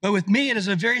 But with me, it is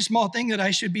a very small thing that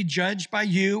I should be judged by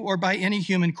you or by any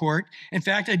human court. In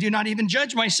fact, I do not even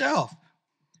judge myself.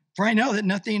 For I know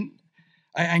that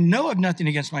I know of nothing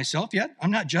against myself yet.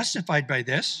 I'm not justified by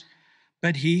this.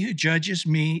 But he who judges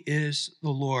me is the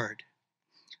Lord.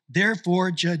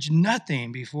 Therefore, judge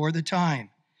nothing before the time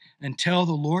until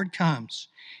the Lord comes.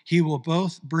 He will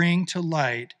both bring to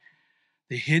light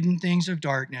the hidden things of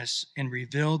darkness and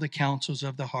reveal the counsels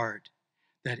of the heart,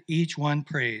 that each one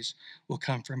prays will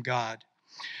come from God.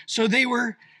 So they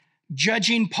were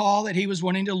judging Paul that he was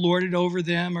wanting to lord it over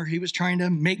them, or he was trying to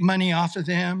make money off of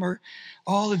them, or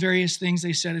all the various things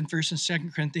they said in 1st and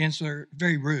 2nd Corinthians were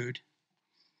very rude,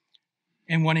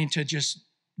 and wanting to just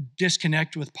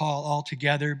disconnect with Paul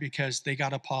altogether because they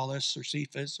got Apollos or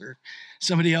Cephas or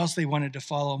somebody else they wanted to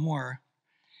follow more,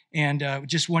 and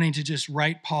just wanting to just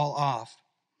write Paul off.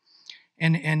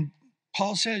 And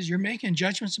Paul says, you're making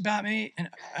judgments about me, and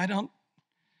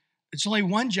it's only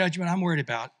one judgment I'm worried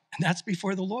about, and that's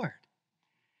before the Lord.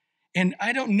 And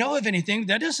I don't know of anything.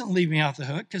 That doesn't leave me off the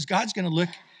hook, because God's going to look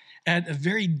at a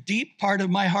very deep part of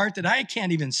my heart that I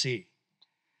can't even see.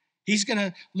 He's going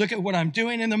to look at what I'm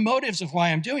doing and the motives of why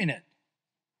I'm doing it.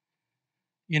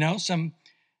 You know, some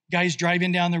guy's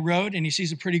driving down the road and he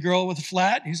sees a pretty girl with a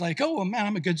flat. And he's like, oh, well, man,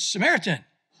 I'm a good Samaritan.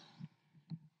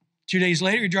 2 days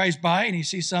later, he drives by and he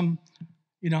sees some,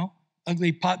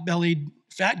 ugly pot-bellied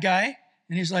fat guy.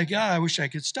 And he's like, yeah, I wish I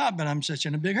could stop, but I'm such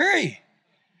in a big hurry.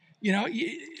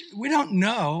 We don't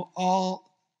know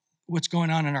all what's going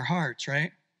on in our hearts,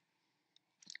 right?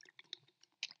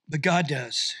 But God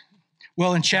does.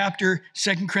 Well, in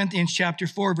 2 Corinthians chapter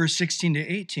 4, verse 16 to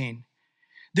 18,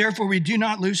 therefore we do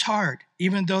not lose heart,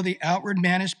 even though the outward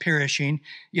man is perishing,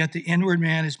 yet the inward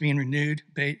man is being renewed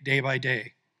day by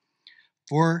day.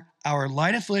 For our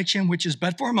light affliction, which is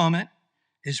but for a moment,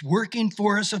 is working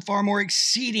for us a far more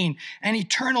exceeding and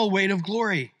eternal weight of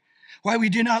glory. Why we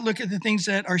do not look at the things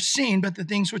that are seen, but the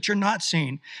things which are not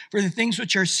seen. For the things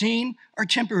which are seen are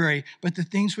temporary, but the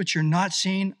things which are not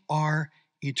seen are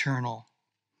eternal.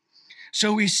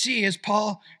 So we see as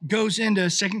Paul goes into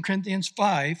 2 Corinthians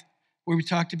 5, where we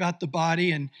talked about the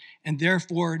body and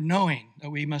therefore knowing that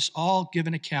we must all give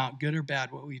an account, good or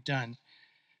bad, what we've done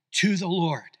to the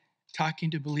Lord, talking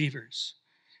to believers.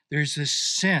 There's this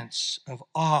sense of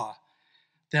awe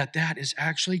that is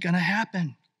actually going to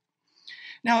happen.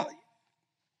 Now,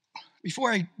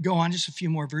 before I go on, just a few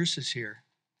more verses here.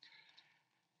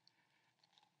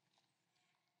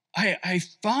 I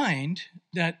find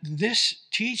that this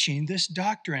teaching, this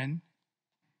doctrine,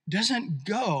 doesn't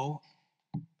go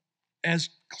as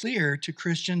clear to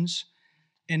Christians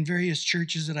in various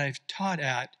churches that I've taught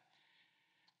at.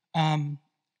 And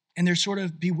they're sort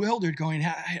of bewildered going,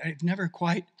 I've never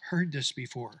quite heard this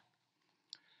before.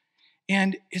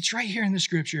 And it's right here in the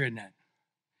scripture, isn't it?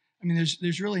 I mean,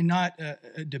 there's really not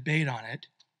a debate on it.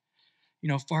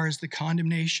 As far as the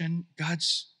condemnation,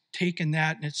 God's taken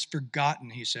that and it's forgotten,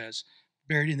 he says,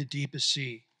 buried in the deepest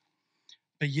sea.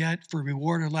 But yet, for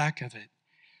reward or lack of it,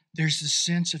 there's this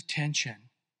sense of tension.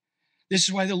 This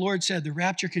is why the Lord said the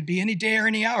rapture could be any day or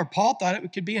any hour. Paul thought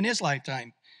it could be in his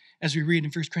lifetime, as we read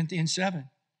in 1 Corinthians 7.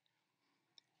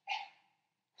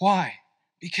 Why?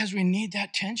 Because we need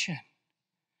that tension.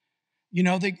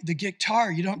 The guitar,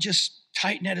 you don't just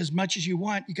tighten it as much as you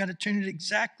want. You got to tune it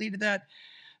exactly to that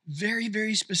very,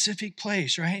 very specific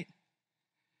place, right?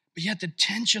 But yet the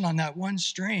tension on that one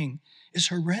string is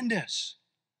horrendous.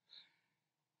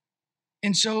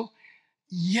 And so,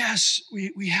 yes,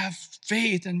 we have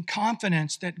faith and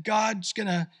confidence that God's going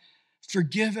to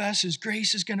forgive us. His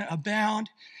grace is going to abound.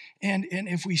 And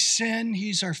if we sin,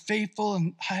 he's our faithful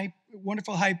and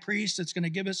wonderful high priest that's going to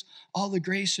give us all the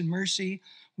grace and mercy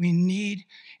we need.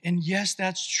 And yes,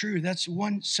 that's true. That's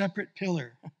one separate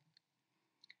pillar.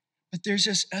 But there's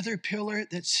this other pillar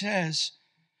that says,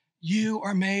 you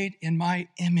are made in my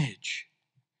image.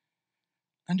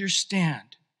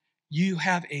 Understand, you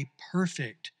have a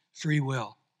perfect free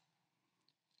will,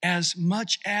 as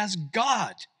much as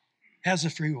God has a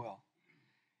free will.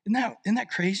 Isn't that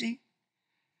crazy?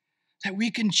 That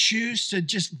we can choose to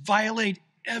just violate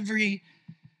every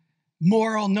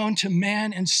moral known to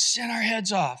man and sin our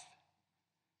heads off,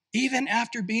 even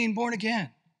after being born again.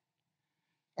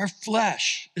 Our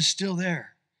flesh is still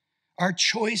there. Our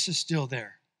choice is still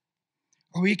there.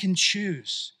 Or we can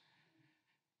choose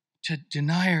to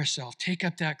deny ourselves, take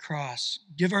up that cross,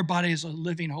 give our body as a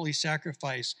living holy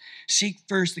sacrifice, seek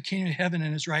first the kingdom of heaven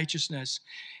and his righteousness.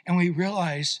 And we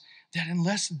realize that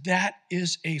unless that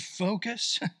is a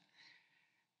focus,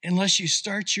 unless you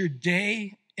start your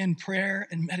day in prayer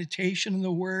and meditation in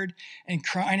the word and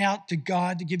crying out to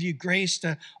God to give you grace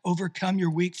to overcome your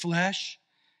weak flesh,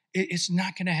 it's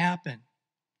not going to happen.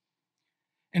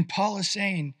 And Paul is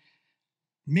saying,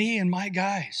 me and my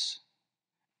guys,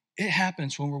 it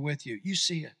happens when we're with you. You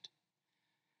see it.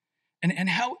 And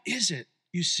how is it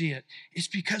you see it? It's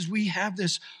because we have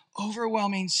this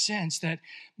overwhelming sense that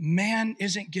man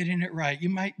isn't getting it right. You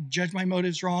might judge my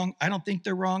motives wrong. I don't think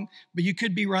they're wrong, but you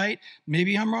could be right.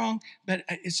 Maybe I'm wrong, but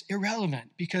it's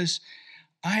irrelevant because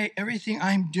everything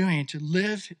I'm doing to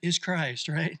live is Christ,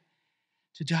 right?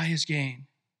 To die is gain.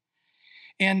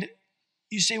 And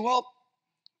you say, well,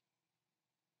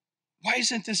 why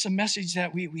isn't this a message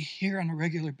that we hear on a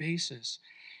regular basis?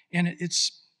 And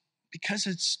it's because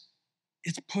it's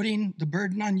putting the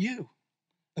burden on you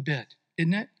a bit,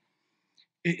 isn't it?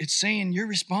 It's saying you're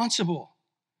responsible.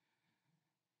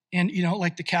 And,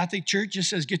 like the Catholic Church just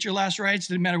says, get your last rites.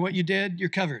 Doesn't matter what you did, you're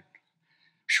covered.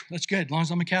 Whew, that's good. As long as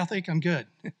I'm a Catholic, I'm good.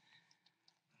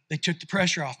 They took the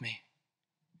pressure off me.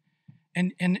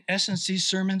 And in essence, these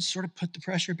sermons sort of put the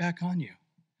pressure back on you.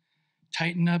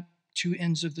 Tighten up two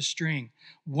ends of the string.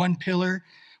 One pillar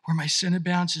where my sin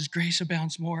abounds, his grace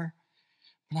abounds more.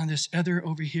 But on this other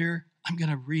over here, I'm going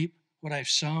to reap what I've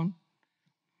sown.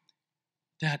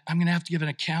 That I'm going to have to give an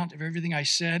account of everything I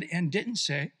said and didn't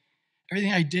say,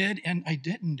 everything I did and I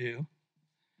didn't do,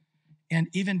 and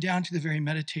even down to the very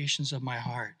meditations of my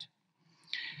heart.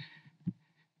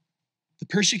 The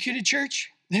persecuted church,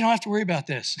 they don't have to worry about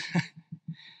this.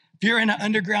 If you're in an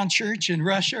underground church in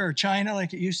Russia or China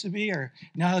like it used to be, or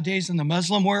nowadays in the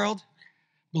Muslim world,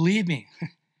 believe me,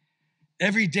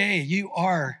 every day you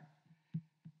are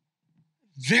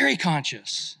very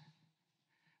conscious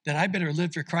that I better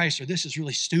live for Christ or this is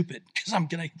really stupid because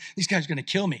these guys are going to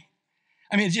kill me.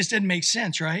 I mean, it just didn't make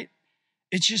sense, right?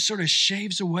 It just sort of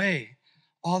shaves away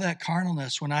all that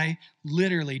carnalness when I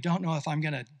literally don't know if I'm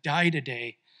going to die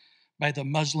today by the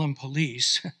Muslim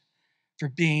police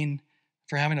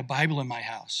for having a Bible in my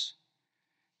house.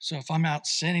 So if I'm out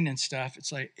sinning and stuff,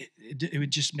 it's like it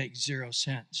would just make zero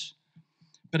sense.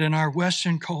 But in our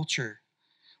Western culture,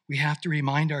 we have to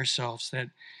remind ourselves that,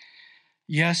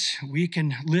 yes, we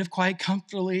can live quite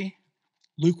comfortably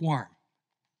lukewarm.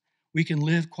 We can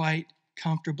live quite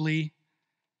comfortably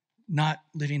not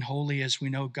living holy as we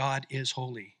know God is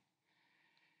holy.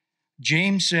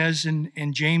 James says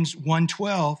in James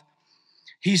 1:12,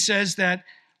 he says that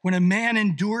when a man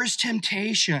endures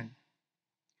temptation,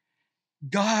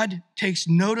 God takes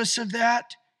notice of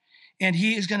that, and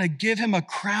he is going to give him a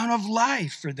crown of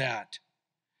life for that.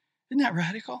 Isn't that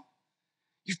radical?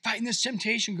 You're fighting this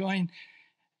temptation going,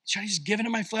 should I just give it to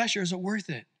my flesh or is it worth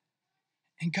it?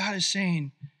 And God is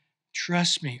saying,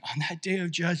 trust me, on that day of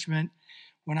judgment,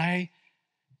 when I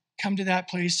come to that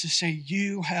place to say,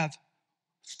 you have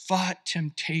fought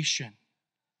temptation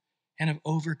and have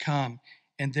overcome,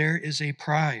 and there is a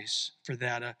prize for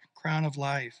that, a crown of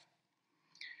life.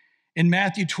 In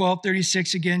Matthew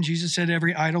 12:36, again, Jesus said,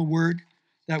 every idle word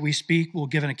that we speak will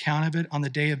give an account of it on the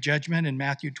day of judgment in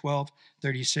Matthew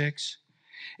 12:36.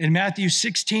 In Matthew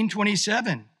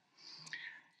 16:27,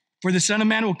 for the Son of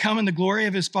Man will come in the glory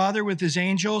of his Father with his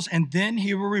angels, and then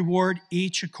he will reward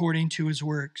each according to his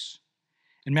works.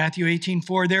 In Matthew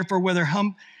 18:4,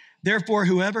 therefore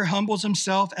whoever humbles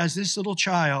himself as this little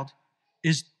child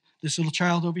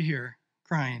over here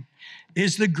crying,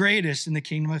 is the greatest in the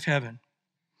kingdom of heaven.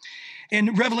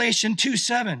 In Revelation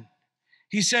 2:7,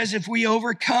 he says, if we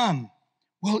overcome,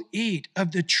 we'll eat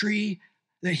of the tree,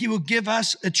 that he will give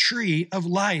us a tree of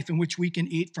life in which we can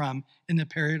eat from in the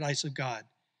paradise of God.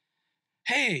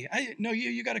 Hey, I know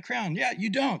you got a crown. Yeah, you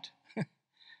don't.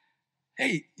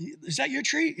 Hey, is that your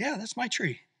tree? Yeah, that's my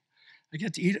tree. I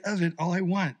get to eat of it all I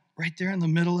want, right there in the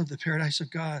middle of the paradise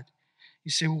of God.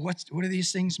 You say, well, what do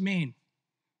these things mean?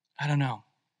 I don't know.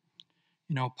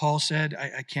 Paul said,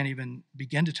 I can't even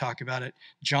begin to talk about it.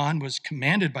 John was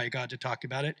commanded by God to talk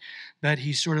about it, but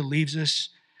he sort of leaves us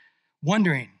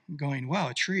wondering, going, wow,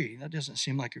 a tree, that doesn't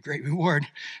seem like a great reward.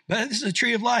 But this is a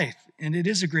tree of life, and it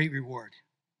is a great reward.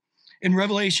 In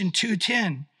Revelation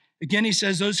 2:10, again, he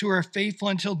says, those who are faithful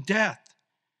until death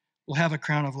will have a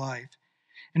crown of life.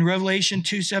 In Revelation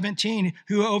 2:17,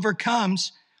 who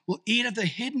overcomes will eat of the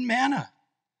hidden manna.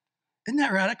 Isn't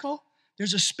that radical?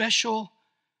 There's a special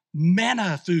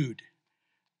manna food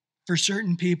for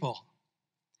certain people.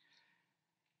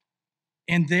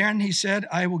 And then he said,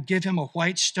 I will give him a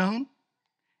white stone,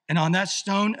 and on that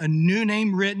stone a new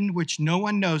name written, which no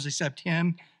one knows except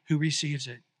him who receives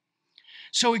it.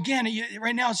 So again,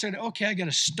 right now it said, okay, I get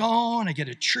a stone, I get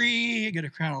a tree, I get a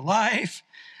crown of life.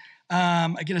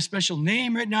 I get a special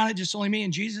name written on it, just only me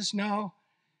and Jesus know.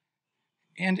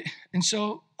 And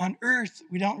so on earth,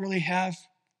 we don't really have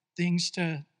things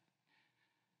to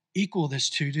equal this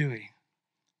to, do we?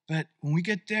 But when we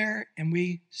get there and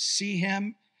we see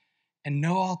him and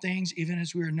know all things, even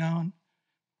as we are known,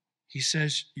 he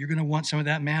says, you're going to want some of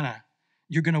that manna.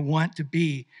 You're going to want to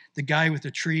be the guy with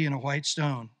a tree and a white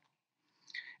stone.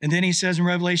 And then he says in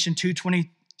Revelation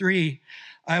 2:23,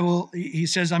 he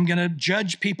says, I'm going to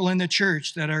judge people in the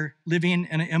church that are living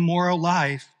an immoral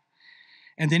life.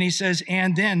 And then he says,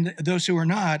 and then those who are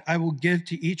not, I will give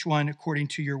to each one according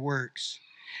to your works.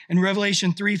 In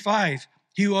Revelation 3:5,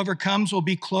 he who overcomes will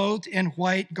be clothed in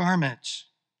white garments.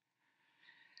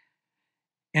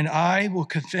 And I will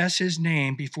confess his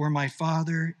name before my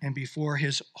Father and before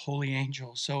his holy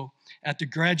angels. So at the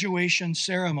graduation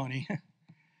ceremony,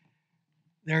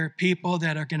 there are people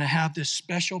that are going to have this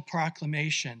special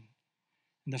proclamation.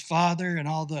 And the Father and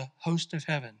all the host of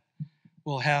heaven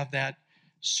will have that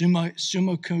summa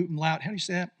cum laude. How do you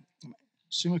say that?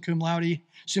 Summa cum laude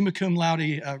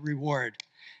reward.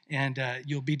 And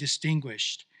you'll be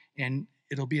distinguished. And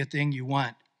it'll be a thing you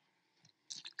want.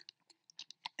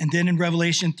 And then in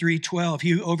Revelation 3:12, he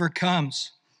who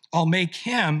overcomes, I'll make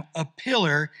him a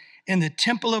pillar in the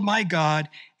temple of my God,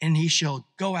 and he shall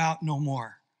go out no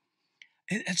more.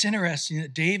 It's interesting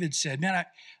that David said, man,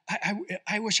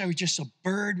 I wish I was just a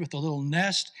bird with a little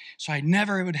nest so I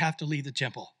never would have to leave the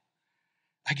temple.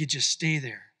 I could just stay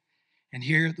there. And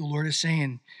here the Lord is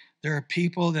saying, there are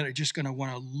people that are just going to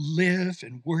want to live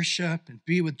and worship and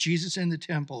be with Jesus in the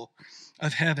temple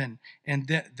of heaven. And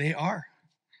that they are.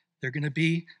 They're going to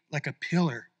be like a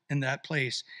pillar in that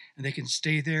place. And they can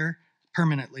stay there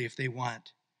permanently if they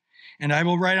want. And I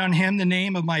will write on him the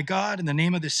name of my God and the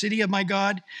name of the city of my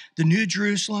God, the new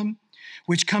Jerusalem,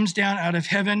 which comes down out of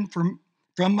heaven from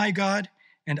my God.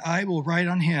 And I will write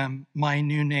on him my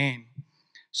new name.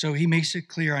 So he makes it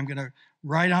clear, I'm going to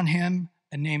write on him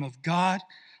a name of God.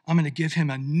 I'm going to give him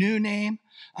a new name.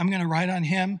 I'm going to write on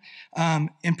him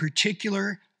in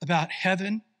particular about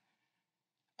heaven.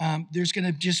 There's going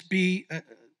to just be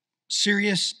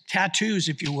serious tattoos,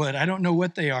 if you would. I don't know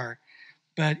what they are,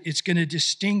 but it's going to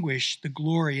distinguish the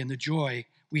glory and the joy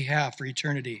we have for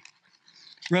eternity.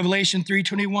 Revelation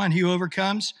 3:21, he who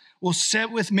overcomes will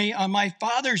sit with me on my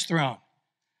Father's throne.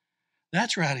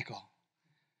 That's radical.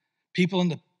 People in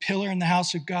the pillar in the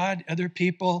house of God, other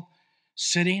people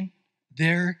sitting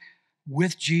there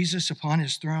with Jesus upon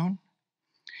his throne.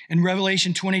 In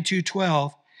Revelation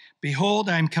 22:12, behold,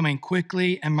 I am coming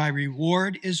quickly, and my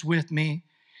reward is with me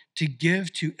to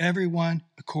give to everyone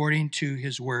according to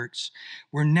his works.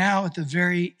 We're now at the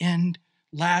very end,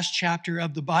 last chapter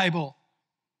of the Bible.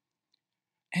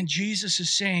 And Jesus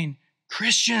is saying,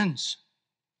 Christians,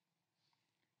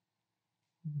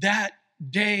 that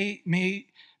day may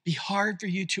be hard for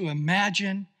you to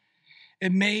imagine.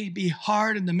 It may be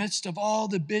hard in the midst of all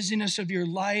the busyness of your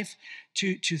life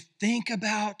to think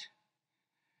about.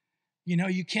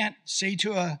 You can't say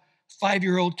to a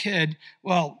 5-year-old kid,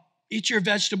 well, eat your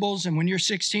vegetables, and when you're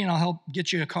 16, I'll help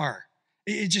get you a car.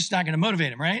 It's just not going to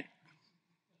motivate them, right?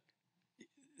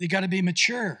 They got to be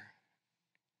mature.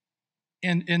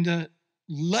 And the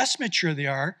less mature they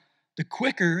are, the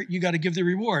quicker you got to give the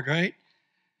reward, right?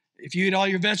 If you eat all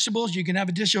your vegetables, you can have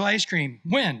a dish of ice cream.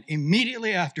 When?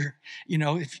 Immediately after.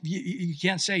 If you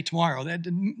can't say tomorrow.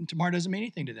 Tomorrow doesn't mean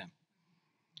anything to them.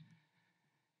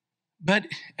 But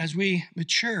as we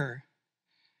mature,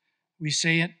 we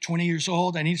say at 20 years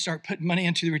old, I need to start putting money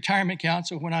into the retirement account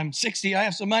so when I'm 60, I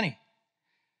have some money.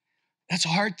 That's a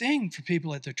hard thing for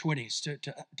people at their 20s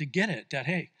to get it, that,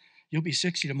 hey, you'll be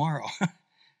 60 tomorrow.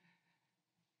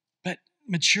 But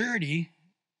maturity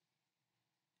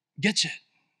gets it.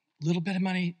 A little bit of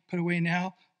money put away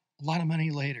now, a lot of money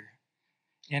later.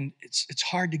 And it's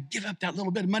hard to give up that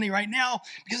little bit of money right now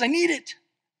because I need it.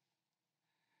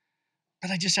 But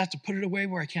I just have to put it away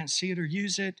where I can't see it or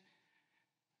use it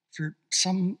for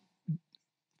some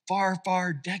far,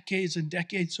 far decades and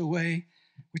decades away,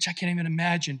 which I can't even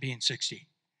imagine being 60,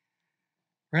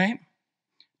 right?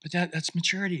 But that's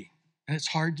maturity, and it's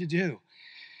hard to do.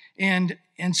 And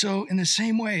so in the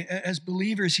same way, as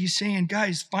believers, he's saying,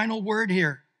 guys, final word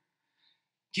here.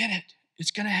 Get it. It's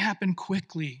going to happen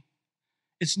quickly.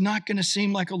 It's not going to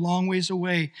seem like a long ways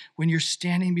away when you're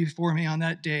standing before me on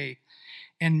that day.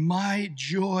 And my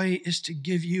joy is to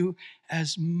give you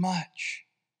as much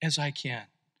as I can.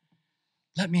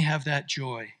 Let me have that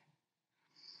joy.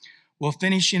 Well,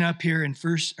 finishing up here in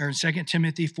 2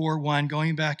 Timothy 4:1,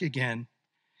 going back again.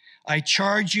 I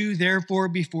charge you, therefore,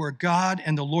 before God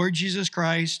and the Lord Jesus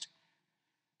Christ,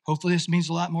 hopefully this means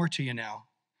a lot more to you now,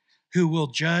 who will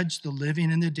judge the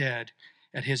living and the dead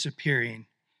at his appearing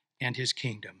and his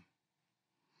kingdom.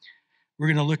 We're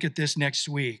going to look at this next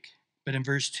week, but in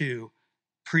verse 2,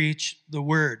 preach the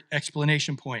word,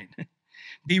 explanation point.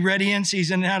 Be ready in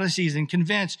season and out of season,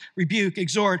 convince, rebuke,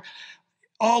 exhort,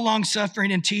 all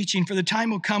long-suffering and teaching, for the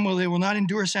time will come when they will not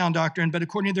endure sound doctrine, but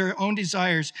according to their own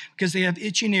desires, because they have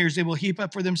itching ears, they will heap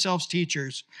up for themselves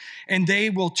teachers, and they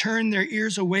will turn their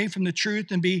ears away from the truth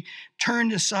and be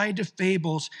turned aside to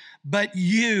fables. But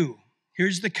you,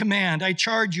 here's the command, I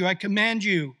charge you, I command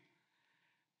you,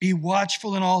 be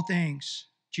watchful in all things.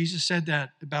 Jesus said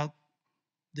that about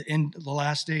the end of the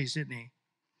last days, didn't he?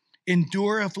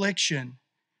 Endure affliction,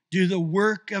 do the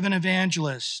work of an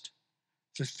evangelist,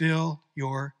 fulfill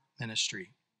your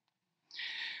ministry.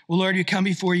 Well, Lord, we come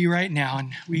before you right now,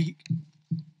 and we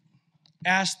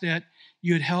ask that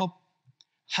you would help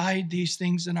hide these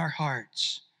things in our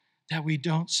hearts, that we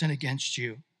don't sin against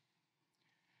you.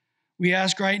 We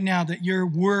ask right now that your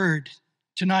word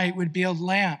tonight would be a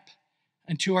lamp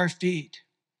unto our feet.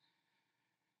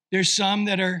 There's some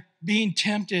that are being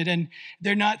tempted, and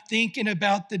they're not thinking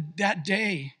about that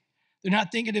day. They're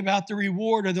not thinking about the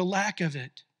reward or the lack of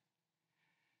it.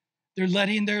 They're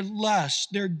letting their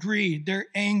lust, their greed, their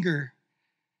anger,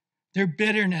 their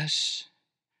bitterness,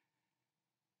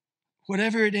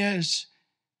 whatever it is,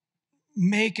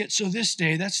 make it so this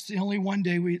day, that's the only one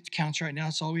day it counts right now.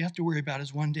 That's all we have to worry about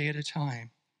is one day at a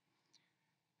time.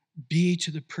 Be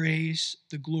to the praise,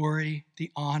 the glory,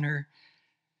 the honor,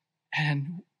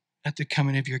 and at the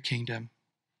coming of your kingdom.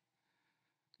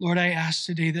 Lord, I ask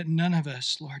today that none of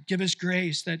us, Lord, give us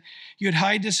grace, that you would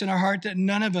hide this in our heart, that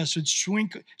none of us would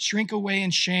shrink away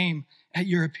in shame at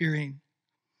your appearing,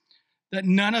 that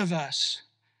none of us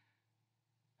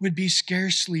would be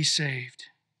scarcely saved,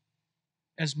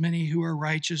 as many who are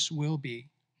righteous will be,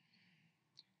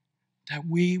 that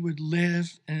we would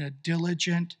live in a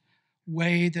diligent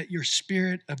way, that your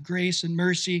spirit of grace and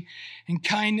mercy and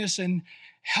kindness and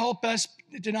help us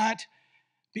to not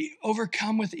be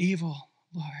overcome with evil,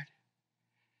 Lord.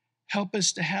 Help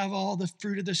us to have all the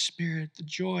fruit of the Spirit, the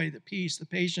joy, the peace, the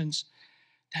patience,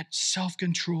 that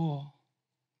self-control,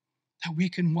 that we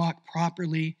can walk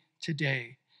properly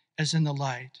today as in the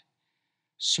light,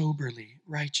 soberly,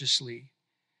 righteously,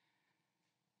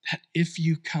 that if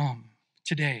you come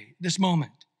today, this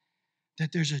moment,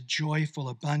 that there's a joyful,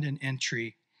 abundant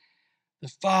entry. The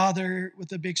Father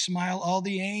with a big smile, all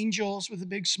the angels with a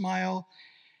big smile,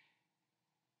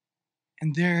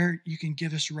 and there you can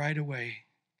give us right away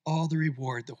all the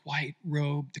reward, the white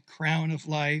robe, the crown of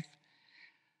life,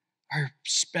 our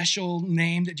special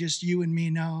name that just you and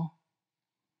me know,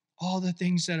 all the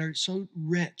things that are so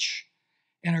rich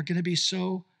and are going to be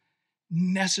so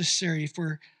necessary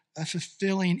for a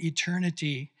fulfilling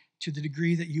eternity to the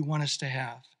degree that you want us to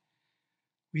have.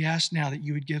 We ask now that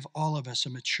you would give all of us a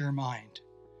mature mind.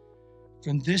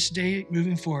 From this day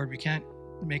moving forward, we can't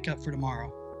make up for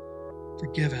tomorrow.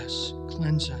 Forgive us,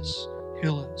 cleanse us,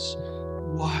 heal us,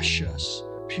 wash us,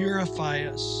 purify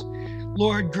us.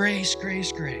 Lord, grace,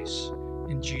 grace, grace.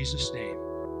 In Jesus' name.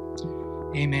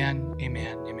 Amen,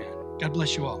 amen, amen. God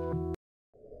bless you all.